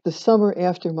the summer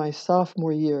after my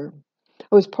sophomore year.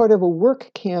 I was part of a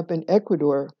work camp in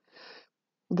Ecuador.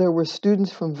 There were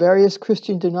students from various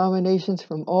Christian denominations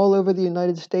from all over the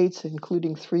United States,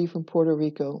 including 3 from Puerto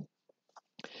Rico.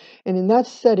 And in that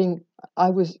setting, I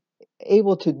was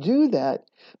able to do that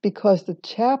because the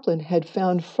chaplain had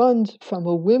found funds from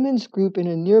a women's group in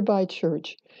a nearby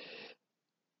church.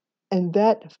 And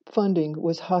that funding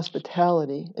was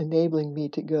hospitality, enabling me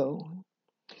to go.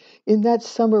 In that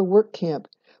summer work camp,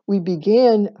 we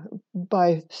began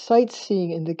by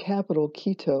sightseeing in the capital,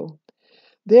 Quito.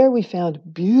 There we found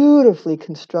beautifully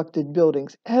constructed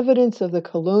buildings, evidence of the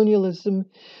colonialism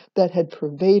that had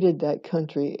pervaded that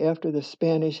country after the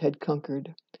Spanish had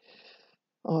conquered.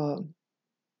 Then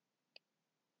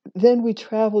we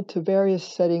traveled to various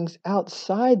settings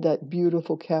outside that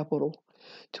beautiful capital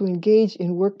to engage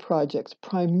in work projects,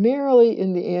 primarily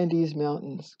in the Andes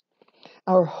Mountains.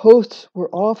 Our hosts were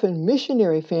often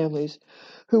missionary families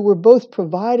who were both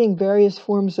providing various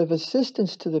forms of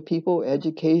assistance to the people,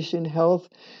 education, health,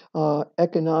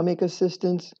 economic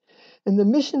assistance. And the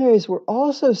missionaries were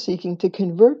also seeking to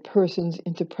convert persons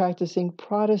into practicing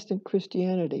Protestant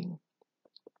Christianity.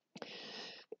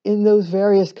 In those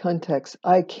various contexts,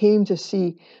 I came to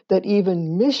see that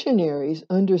even missionaries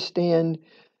understand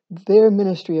their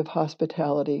ministry of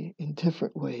hospitality in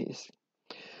different ways.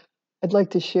 I'd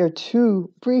like to share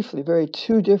two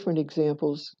different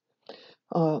examples.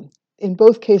 In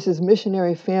both cases,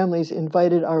 missionary families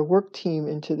invited our work team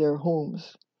into their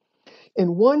homes.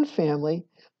 In one family,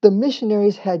 the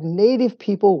missionaries had native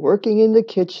people working in the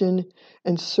kitchen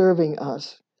and serving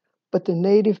us, but the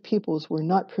native peoples were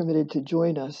not permitted to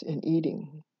join us in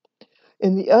eating.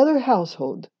 In the other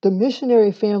household, the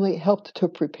missionary family helped to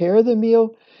prepare the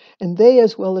meal, and they,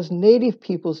 as well as native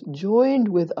peoples, joined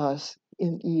with us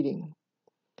in eating.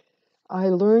 I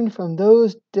learned from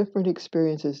those different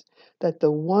experiences that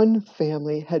the one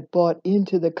family had bought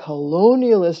into the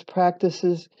colonialist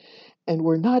practices and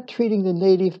were not treating the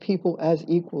native people as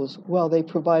equals while they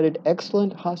provided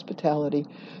excellent hospitality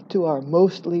to our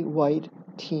mostly white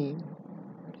team.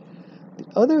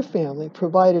 The other family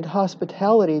provided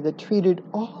hospitality that treated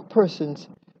all persons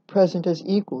present as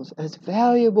equals, as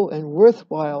valuable and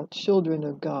worthwhile children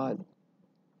of God.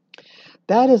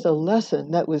 That is a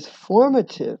lesson that was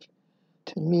formative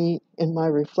to me in my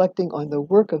reflecting on the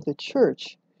work of the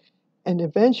church. And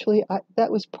eventually,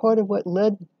 that was part of what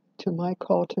led to my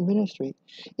call to ministry.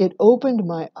 It opened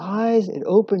my eyes, it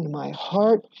opened my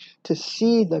heart to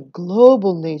see the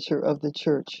global nature of the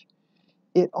church.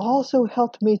 It also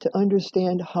helped me to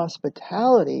understand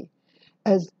hospitality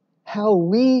as how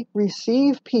we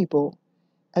receive people,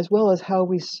 as well as how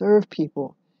we serve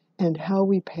people, and how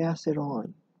we pass it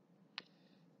on.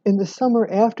 In the summer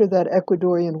after that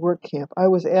Ecuadorian work camp, I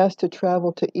was asked to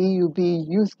travel to EUB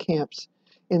youth camps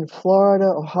in Florida,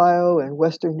 Ohio, and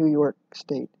Western New York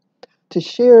State. To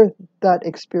share that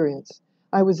experience,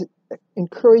 I was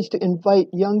encouraged to invite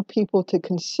young people to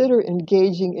consider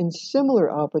engaging in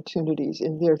similar opportunities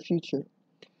in their future.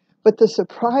 But the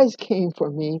surprise came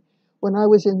for me when I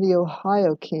was in the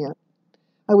Ohio camp.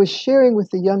 I was sharing with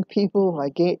the young people, I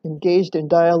engaged in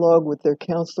dialogue with their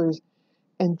counselors,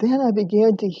 and then I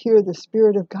began to hear the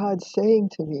Spirit of God saying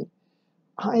to me,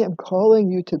 I am calling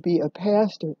you to be a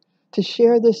pastor, to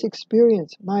share this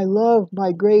experience, my love,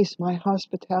 my grace, my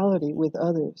hospitality with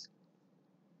others.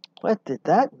 What did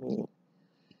that mean?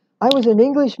 I was an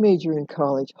English major in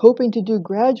college, hoping to do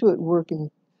graduate work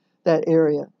in that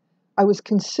area. I was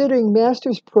considering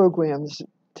master's programs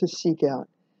to seek out.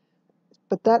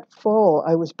 But that fall,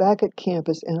 I was back at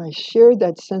campus and I shared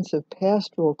that sense of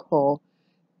pastoral call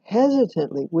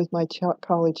hesitantly with my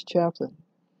college chaplain.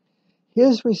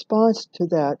 His response to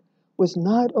that was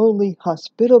not only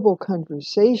hospitable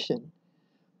conversation,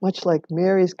 much like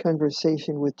Mary's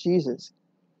conversation with Jesus,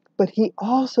 but he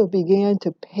also began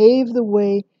to pave the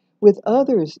way with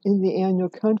others in the annual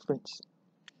conference.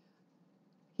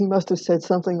 He must have said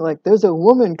something like, "There's a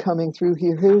woman coming through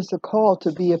here. Here's a call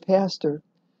to be a pastor.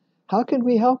 How can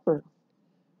we help her?"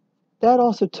 That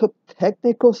also took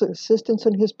technical assistance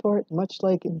on his part, much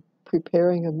like in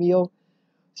preparing a meal,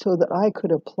 so that I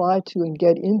could apply to and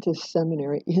get into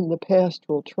seminary in the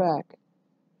pastoral track.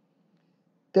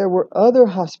 There were other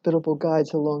hospitable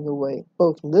guides along the way,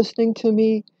 both listening to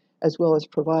me as well as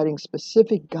providing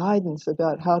specific guidance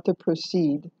about how to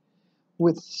proceed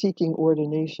with seeking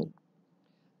ordination.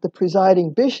 The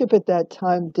presiding bishop at that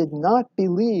time did not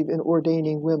believe in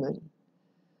ordaining women.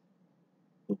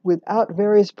 Without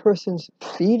various persons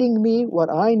feeding me what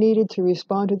I needed to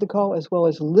respond to the call, as well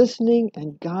as listening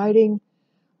and guiding,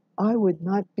 I would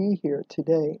not be here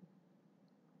today.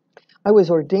 I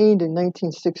was ordained in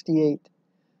 1968,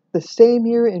 the same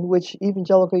year in which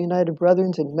Evangelical United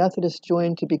Brethren and Methodists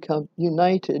joined to become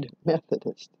United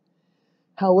Methodist.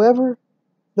 However,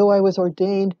 though I was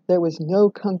ordained, there was no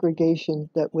congregation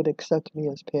that would accept me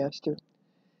as pastor.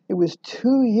 It was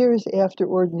 2 years after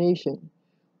ordination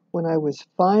when I was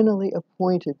finally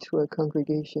appointed to a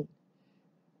congregation.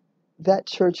 That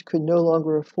church could no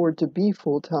longer afford to be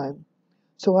full-time,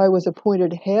 so I was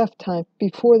appointed half-time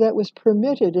before that was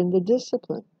permitted in the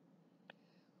discipline.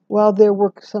 While there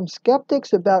were some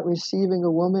skeptics about receiving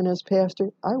a woman as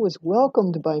pastor, I was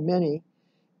welcomed by many,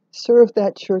 served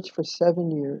that church for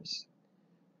 7 years.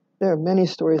 There are many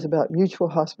stories about mutual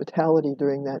hospitality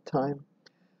during that time.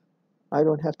 I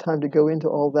don't have time to go into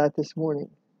all that this morning.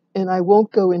 And I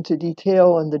won't go into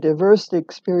detail on the diverse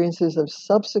experiences of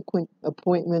subsequent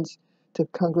appointments to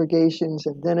congregations,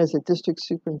 and then as a district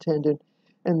superintendent,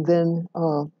 and then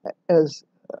as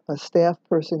a staff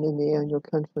person in the annual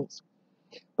conference.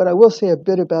 But I will say a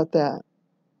bit about that.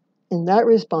 In that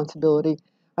responsibility,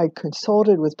 I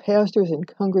consulted with pastors and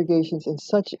congregations in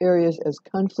such areas as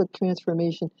conflict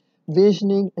transformation,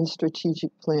 visioning, and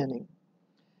strategic planning.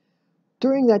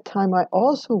 During that time, I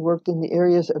also worked in the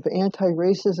areas of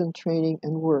anti-racism training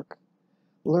and work,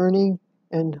 learning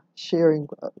and sharing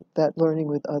that learning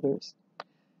with others.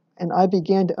 And I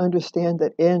began to understand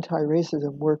that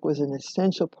anti-racism work was an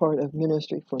essential part of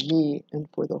ministry for me and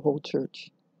for the whole church,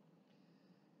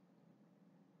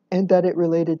 and that it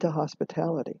related to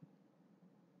hospitality.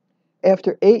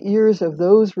 After 8 years of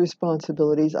those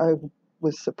responsibilities, I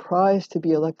was surprised to be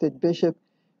elected bishop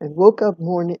and woke up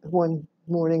one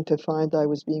morning to find I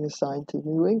was being assigned to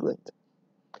New England.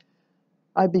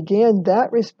 I began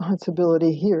that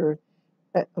responsibility here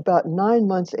about 9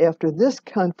 months after this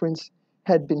conference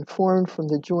had been formed from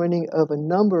the joining of a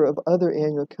number of other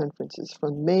annual conferences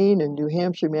from Maine and New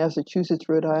Hampshire, Massachusetts,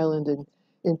 Rhode Island, and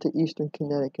into Eastern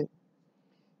Connecticut.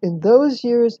 In those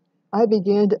years, I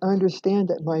began to understand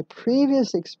that my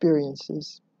previous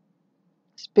experiences,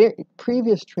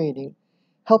 previous training,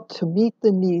 helped to meet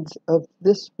the needs of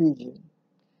this region.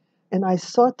 And I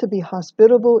sought to be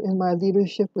hospitable in my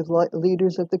leadership with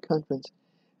leaders of the conference,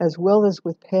 as well as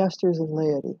with pastors and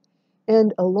laity.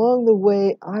 And along the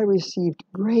way, I received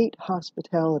great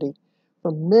hospitality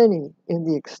from many in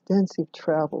the extensive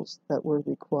travels that were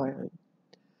required.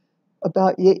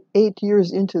 About 8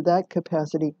 years into that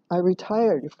capacity, I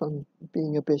retired from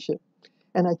being a bishop,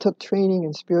 and I took training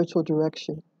in spiritual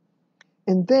direction.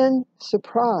 And then,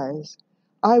 surprise,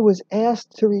 I was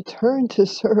asked to return to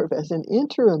serve as an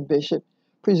interim bishop,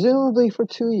 presumably for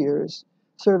 2 years,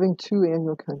 serving 2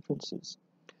 annual conferences.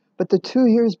 But the 2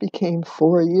 years became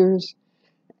 4 years,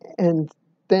 and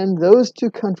then those 2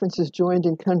 conferences joined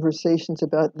in conversations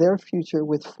about their future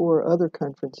with 4 other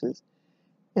conferences.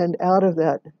 And out of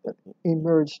that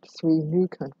emerged 3 new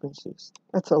conferences.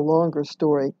 That's a longer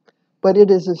story, but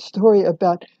it is a story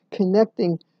about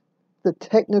connecting the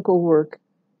technical work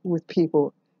with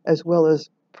people, as well as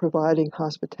providing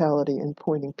hospitality and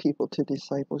pointing people to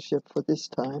discipleship for this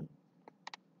time.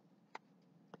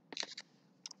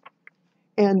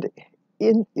 And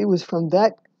it was from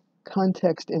that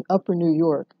context in Upper New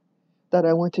York that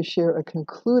I want to share a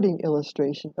concluding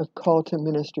illustration of call to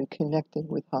ministry connecting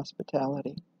with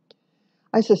hospitality.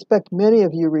 I suspect many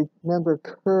of you remember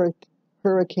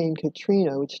Hurricane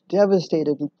Katrina, which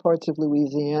devastated parts of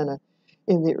Louisiana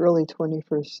in the early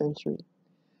 21st century.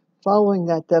 Following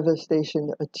that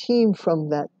devastation, a team from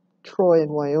that Troy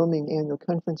and Wyoming annual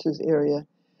conferences area,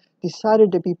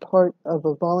 decided to be part of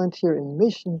a volunteer and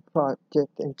mission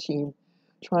project and team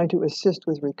trying to assist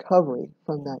with recovery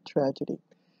from that tragedy.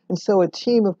 And so a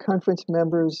team of conference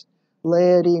members,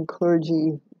 laity and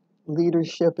clergy,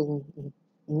 leadership and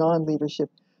non-leadership,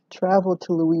 traveled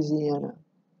to Louisiana.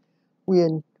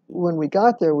 When we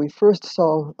got there, we first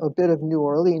saw a bit of New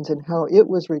Orleans and how it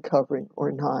was recovering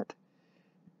or not.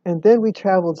 And then we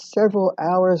traveled several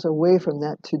hours away from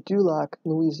that to Duloc,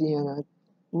 Louisiana,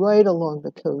 right along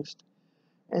the coast.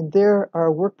 And there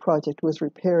our work project was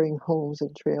repairing homes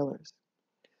and trailers.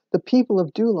 The people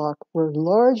of Duloc were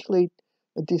largely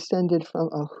descended from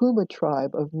a Huma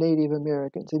tribe of Native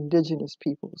Americans, indigenous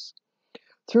peoples.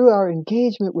 Through our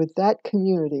engagement with that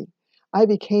community, I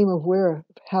became aware of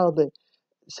how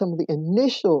some of the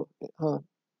initial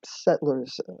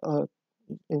settlers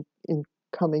in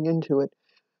coming into it,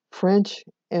 French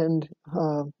and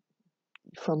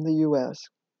from the U.S.,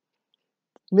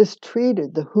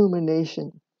 mistreated the Huma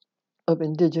nation of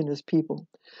indigenous people.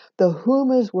 The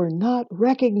Humas were not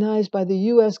recognized by the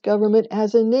U.S. government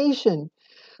as a nation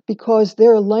because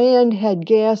their land had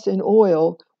gas and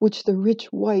oil, which the rich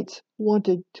whites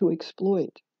wanted to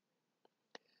exploit.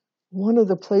 One of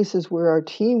the places where our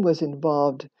team was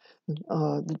involved,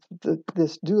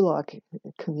 this Duloc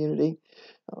community,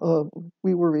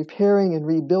 we were repairing and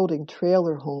rebuilding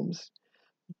trailer homes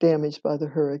damaged by the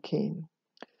hurricane.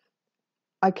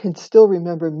 I can still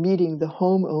remember meeting the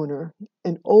homeowner,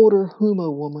 an older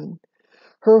Huma woman.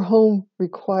 Her home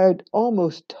required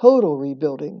almost total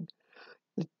rebuilding.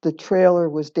 The trailer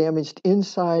was damaged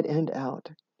inside and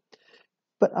out.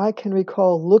 But I can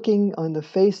recall looking on the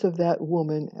face of that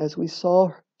woman as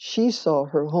she saw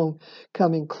her home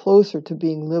coming closer to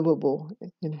being livable,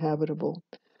 inhabitable.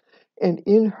 And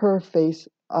in her face,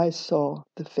 I saw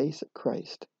the face of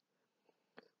Christ.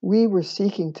 We were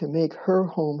seeking to make her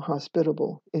home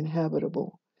hospitable,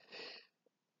 inhabitable.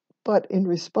 But in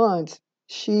response,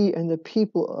 she and the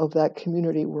people of that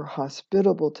community were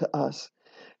hospitable to us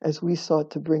as we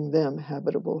sought to bring them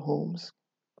habitable homes.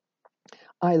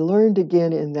 I learned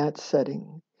again in that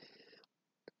setting,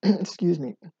 excuse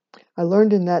me, I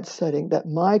learned in that setting that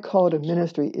my call to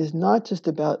ministry is not just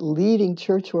about leading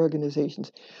church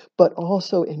organizations, but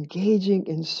also engaging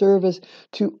in service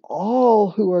to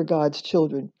all who are God's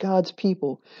children, God's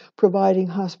people, providing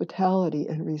hospitality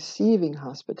and receiving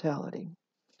hospitality.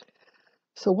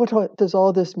 So what does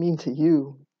all this mean to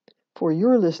you? For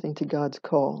you're listening to God's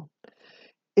call.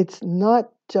 It's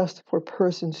not just for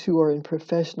persons who are in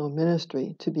professional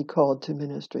ministry to be called to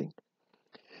ministry.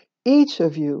 Each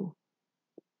of you,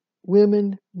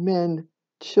 women, men,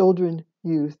 children,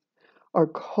 youth, are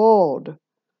called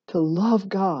to love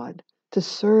God, to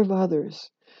serve others,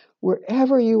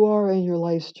 wherever you are in your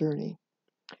life's journey.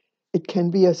 It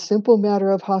can be a simple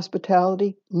matter of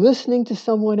hospitality, listening to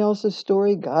someone else's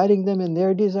story, guiding them in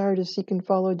their desire to seek and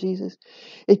follow Jesus.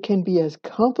 It can be as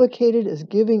complicated as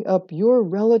giving up your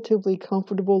relatively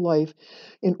comfortable life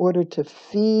in order to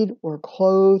feed or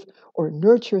clothe or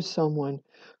nurture someone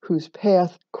whose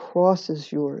path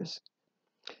crosses yours.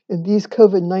 In these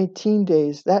COVID-19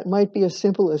 days, that might be as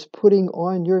simple as putting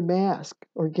on your mask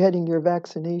or getting your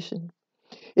vaccination.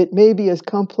 It may be as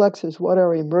complex as what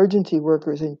our emergency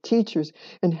workers and teachers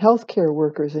and healthcare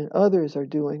workers and others are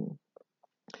doing.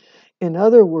 In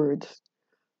other words,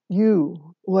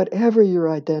 you, whatever your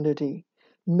identity,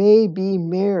 may be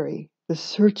Mary, the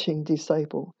searching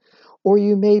disciple, or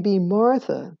you may be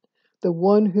Martha, the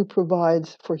one who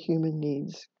provides for human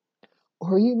needs,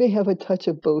 or you may have a touch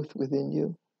of both within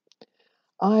you.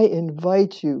 I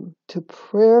invite you to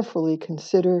prayerfully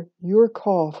consider your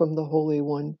call from the Holy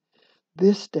One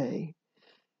this day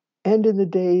and in the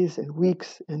days and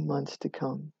weeks and months to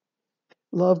come.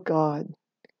 Love God,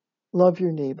 love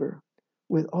your neighbor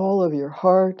with all of your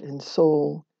heart and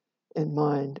soul and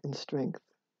mind and strength.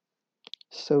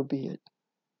 So be it.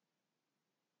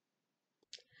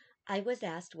 I was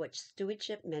asked what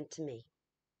stewardship meant to me.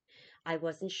 I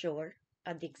wasn't sure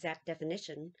of the exact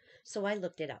definition, so I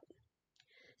looked it up.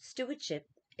 Stewardship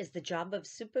is the job of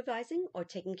supervising or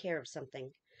taking care of something,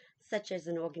 such as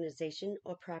an organization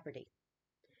or property.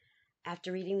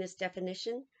 After reading this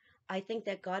definition, I think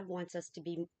that God wants us to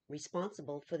be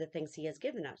responsible for the things He has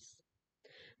given us,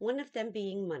 one of them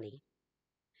being money.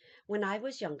 When I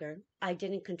was younger, I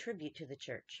didn't contribute to the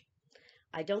church.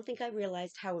 I don't think I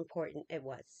realized how important it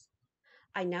was.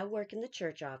 I now work in the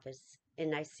church office,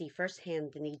 and I see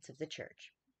firsthand the needs of the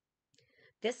church.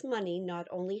 This money not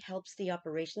only helps the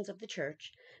operations of the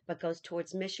church, but goes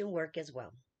towards mission work as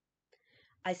well.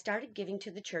 I started giving to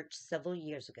the church several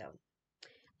years ago.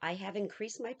 I have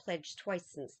increased my pledge twice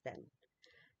since then.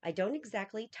 I don't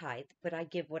exactly tithe, but I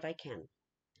give what I can.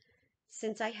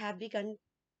 Since I have begun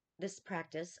this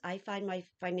practice, I find my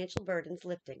financial burdens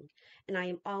lifting, and I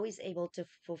am always able to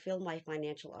fulfill my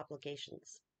financial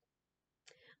obligations.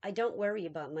 I don't worry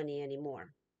about money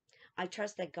anymore. I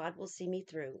trust that God will see me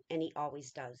through, and He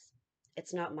always does.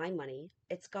 It's not my money,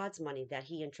 it's God's money that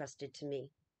He entrusted to me.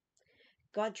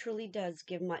 God truly does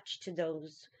give much to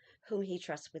those whom He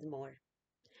trusts with more,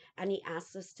 and He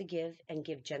asks us to give and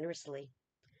give generously.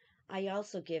 I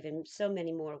also give in so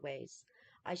many more ways.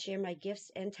 I share my gifts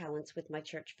and talents with my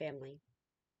church family.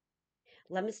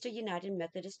 Leominster United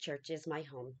Methodist Church is my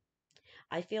home.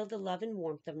 I feel the love and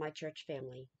warmth of my church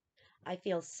family. I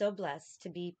feel so blessed to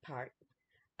be part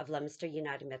of Leominster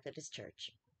United Methodist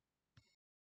Church.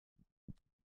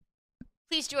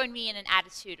 Please join me in an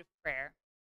attitude of prayer.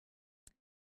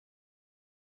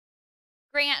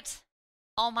 Grant,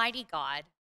 Almighty God,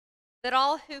 that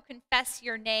all who confess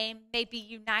your name may be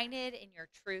united in your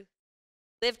truth,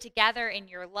 live together in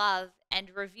your love,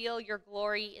 and reveal your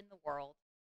glory in the world.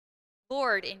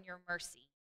 Lord, in your mercy,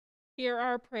 hear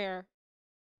our prayer.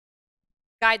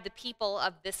 Guide the people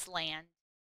of this land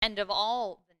and of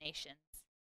all the nations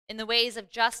in the ways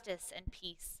of justice and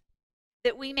peace,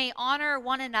 that we may honor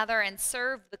one another and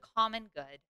serve the common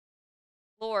good.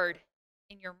 Lord,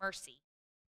 in your mercy,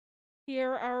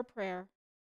 hear our prayer.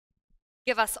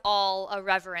 give us all a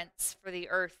reverence for the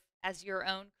earth as your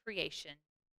own creation,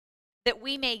 that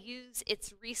we may use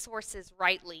its resources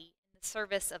rightly in the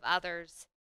service of others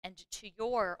and to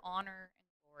your honor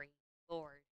and glory,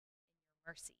 Lord, in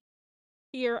your mercy.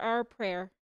 Hear our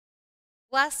prayer.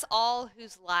 Bless all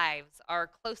whose lives are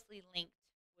closely linked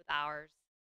with ours,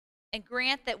 and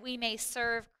grant that we may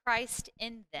serve Christ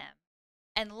in them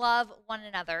and love one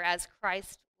another as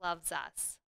Christ loves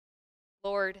us.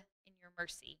 Lord, in your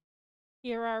mercy,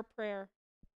 hear our prayer.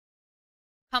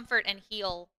 comfort and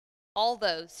heal all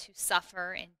those who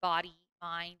suffer in body,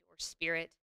 mind, or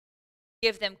spirit.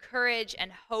 Give them courage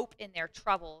and hope in their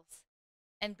troubles,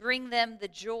 and bring them the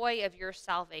joy of your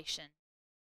salvation.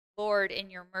 Lord, in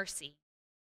your mercy,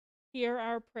 hear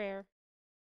our prayer.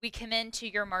 we commend to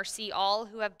your mercy all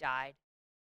who have died,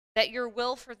 that your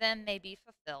will for them may be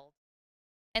fulfilled.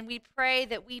 And we pray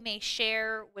that we may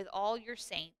share with all your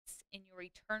saints in your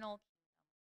eternal kingdom.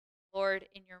 Lord,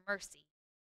 in your mercy,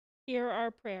 hear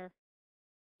our prayer.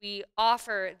 we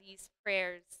offer these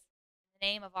prayers in the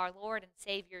name of our Lord and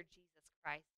Savior Jesus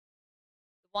Christ,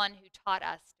 the one who taught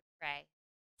us to pray,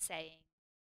 saying,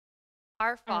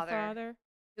 Our Father,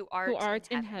 who art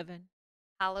in heaven,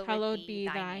 hallowed be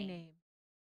thy name.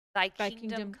 Thy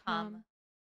kingdom come,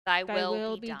 thy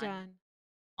will be done,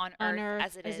 on earth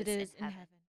as it is in heaven.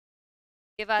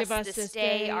 Give us this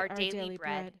day our daily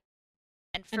bread,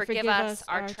 and forgive us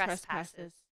our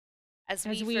trespasses, as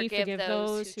we forgive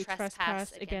those who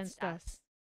trespass against us.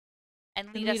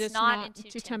 And lead us not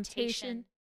into temptation,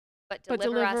 but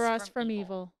deliver us from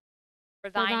evil. For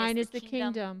thine is the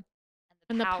kingdom,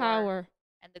 and the power,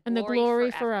 and the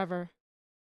glory forever.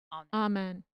 Amen.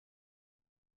 Amen.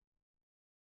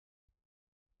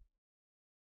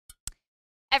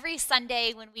 Every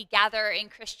Sunday when we gather in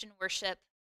Christian worship,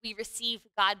 we receive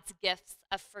God's gifts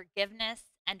of forgiveness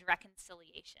and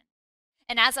reconciliation.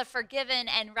 And as a forgiven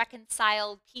and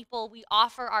reconciled people, we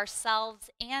offer ourselves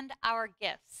and our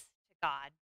gifts to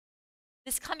God.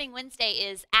 This coming Wednesday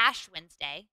is Ash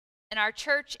Wednesday, and our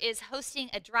church is hosting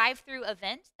a drive-through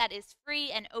event that is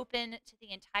free and open to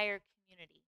the entire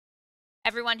community.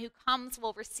 Everyone who comes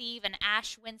will receive an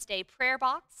Ash Wednesday prayer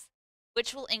box,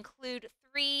 which will include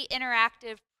 3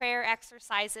 interactive prayer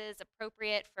exercises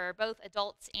appropriate for both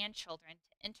adults and children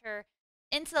to enter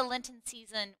into the Lenten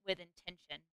season with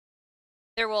intention.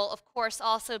 There will, of course,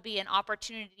 also be an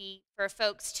opportunity for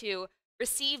folks to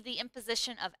receive the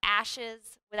imposition of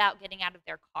ashes without getting out of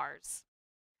their cars,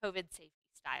 COVID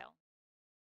safety style.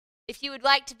 If you would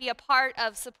like to be a part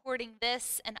of supporting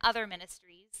this and other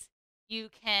ministries, you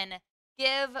can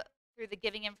give through the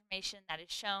giving information that is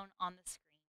shown on the screen.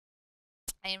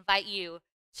 I invite you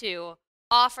to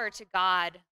offer to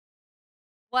God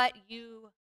what you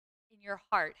in your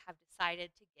heart have decided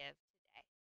to give today.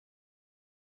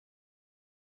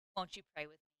 Won't you pray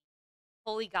with me?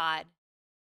 Holy God,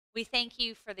 we thank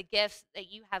you for the gift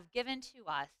that you have given to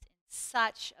us in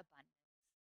such abundance.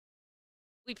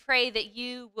 We pray that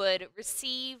you would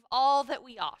receive all that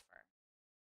we offer,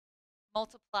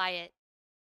 multiply it,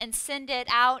 and send it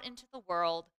out into the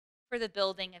world for the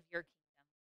building of your kingdom.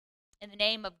 In the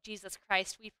name of Jesus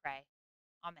Christ, we pray.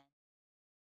 Amen.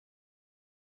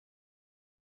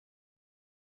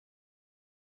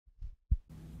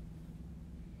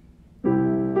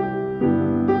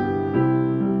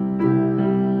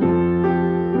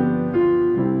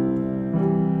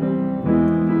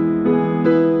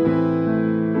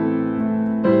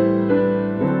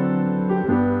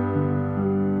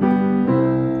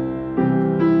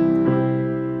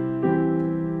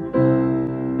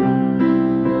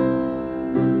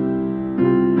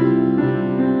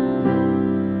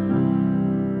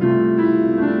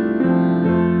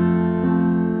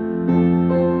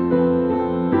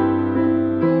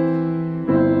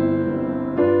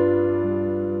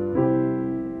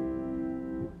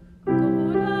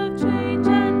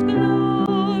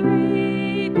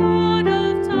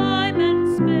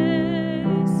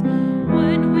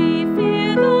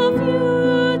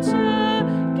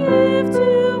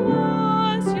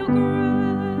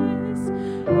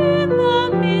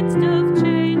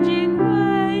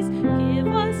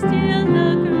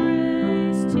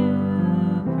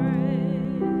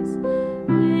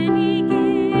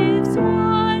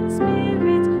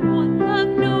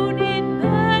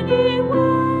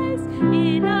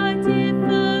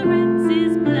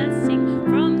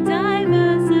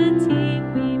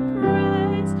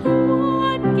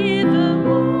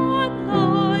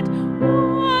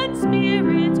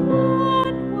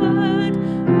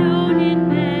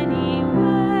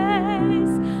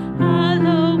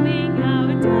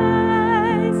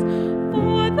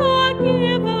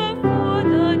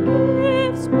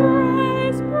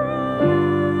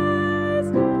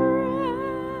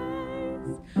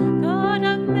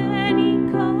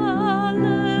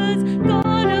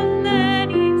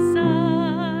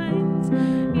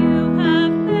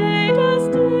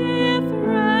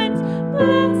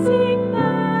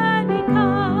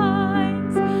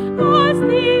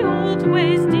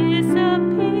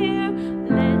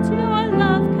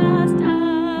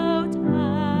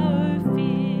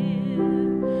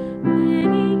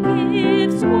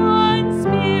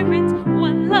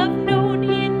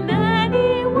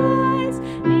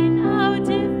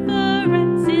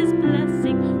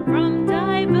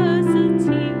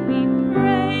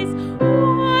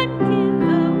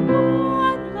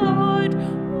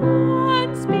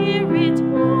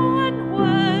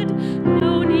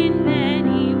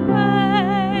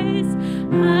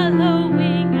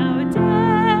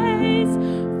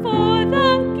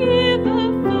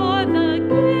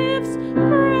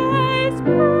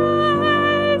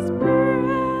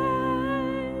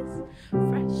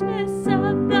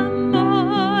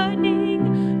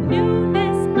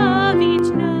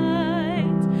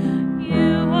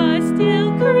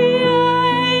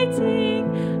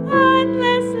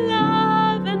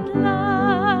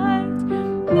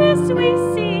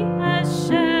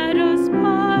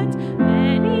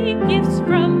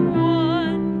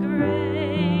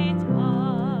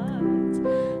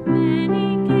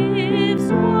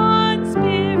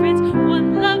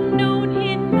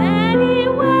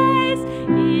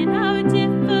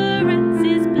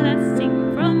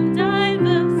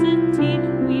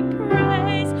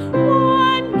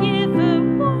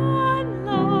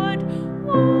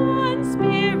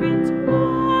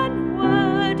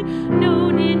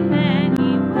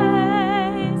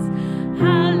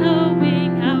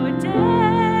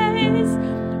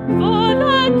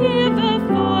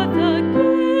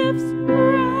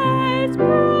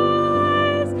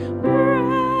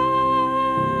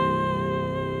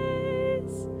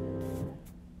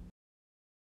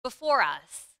 Before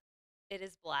us, it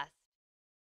is blessed.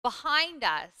 Behind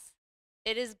us,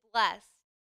 it is blessed.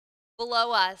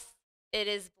 Below us, it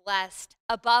is blessed.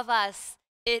 Above us,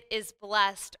 it is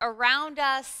blessed. Around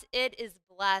us, it is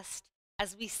blessed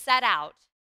as we set out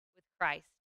with Christ.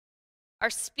 Our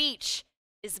speech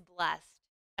is blessed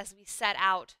as we set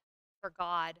out for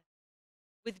God,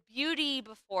 with beauty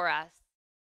before us,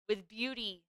 with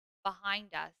beauty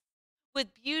behind us, with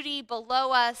beauty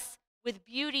below us, with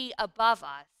beauty above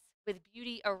us, with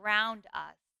beauty around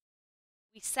us.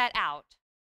 We set out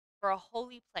for a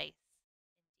holy place.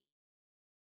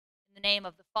 In the name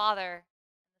of the Father, and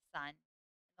the Son,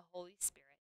 and the Holy Spirit.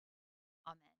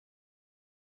 Amen.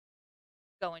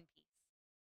 Go in peace.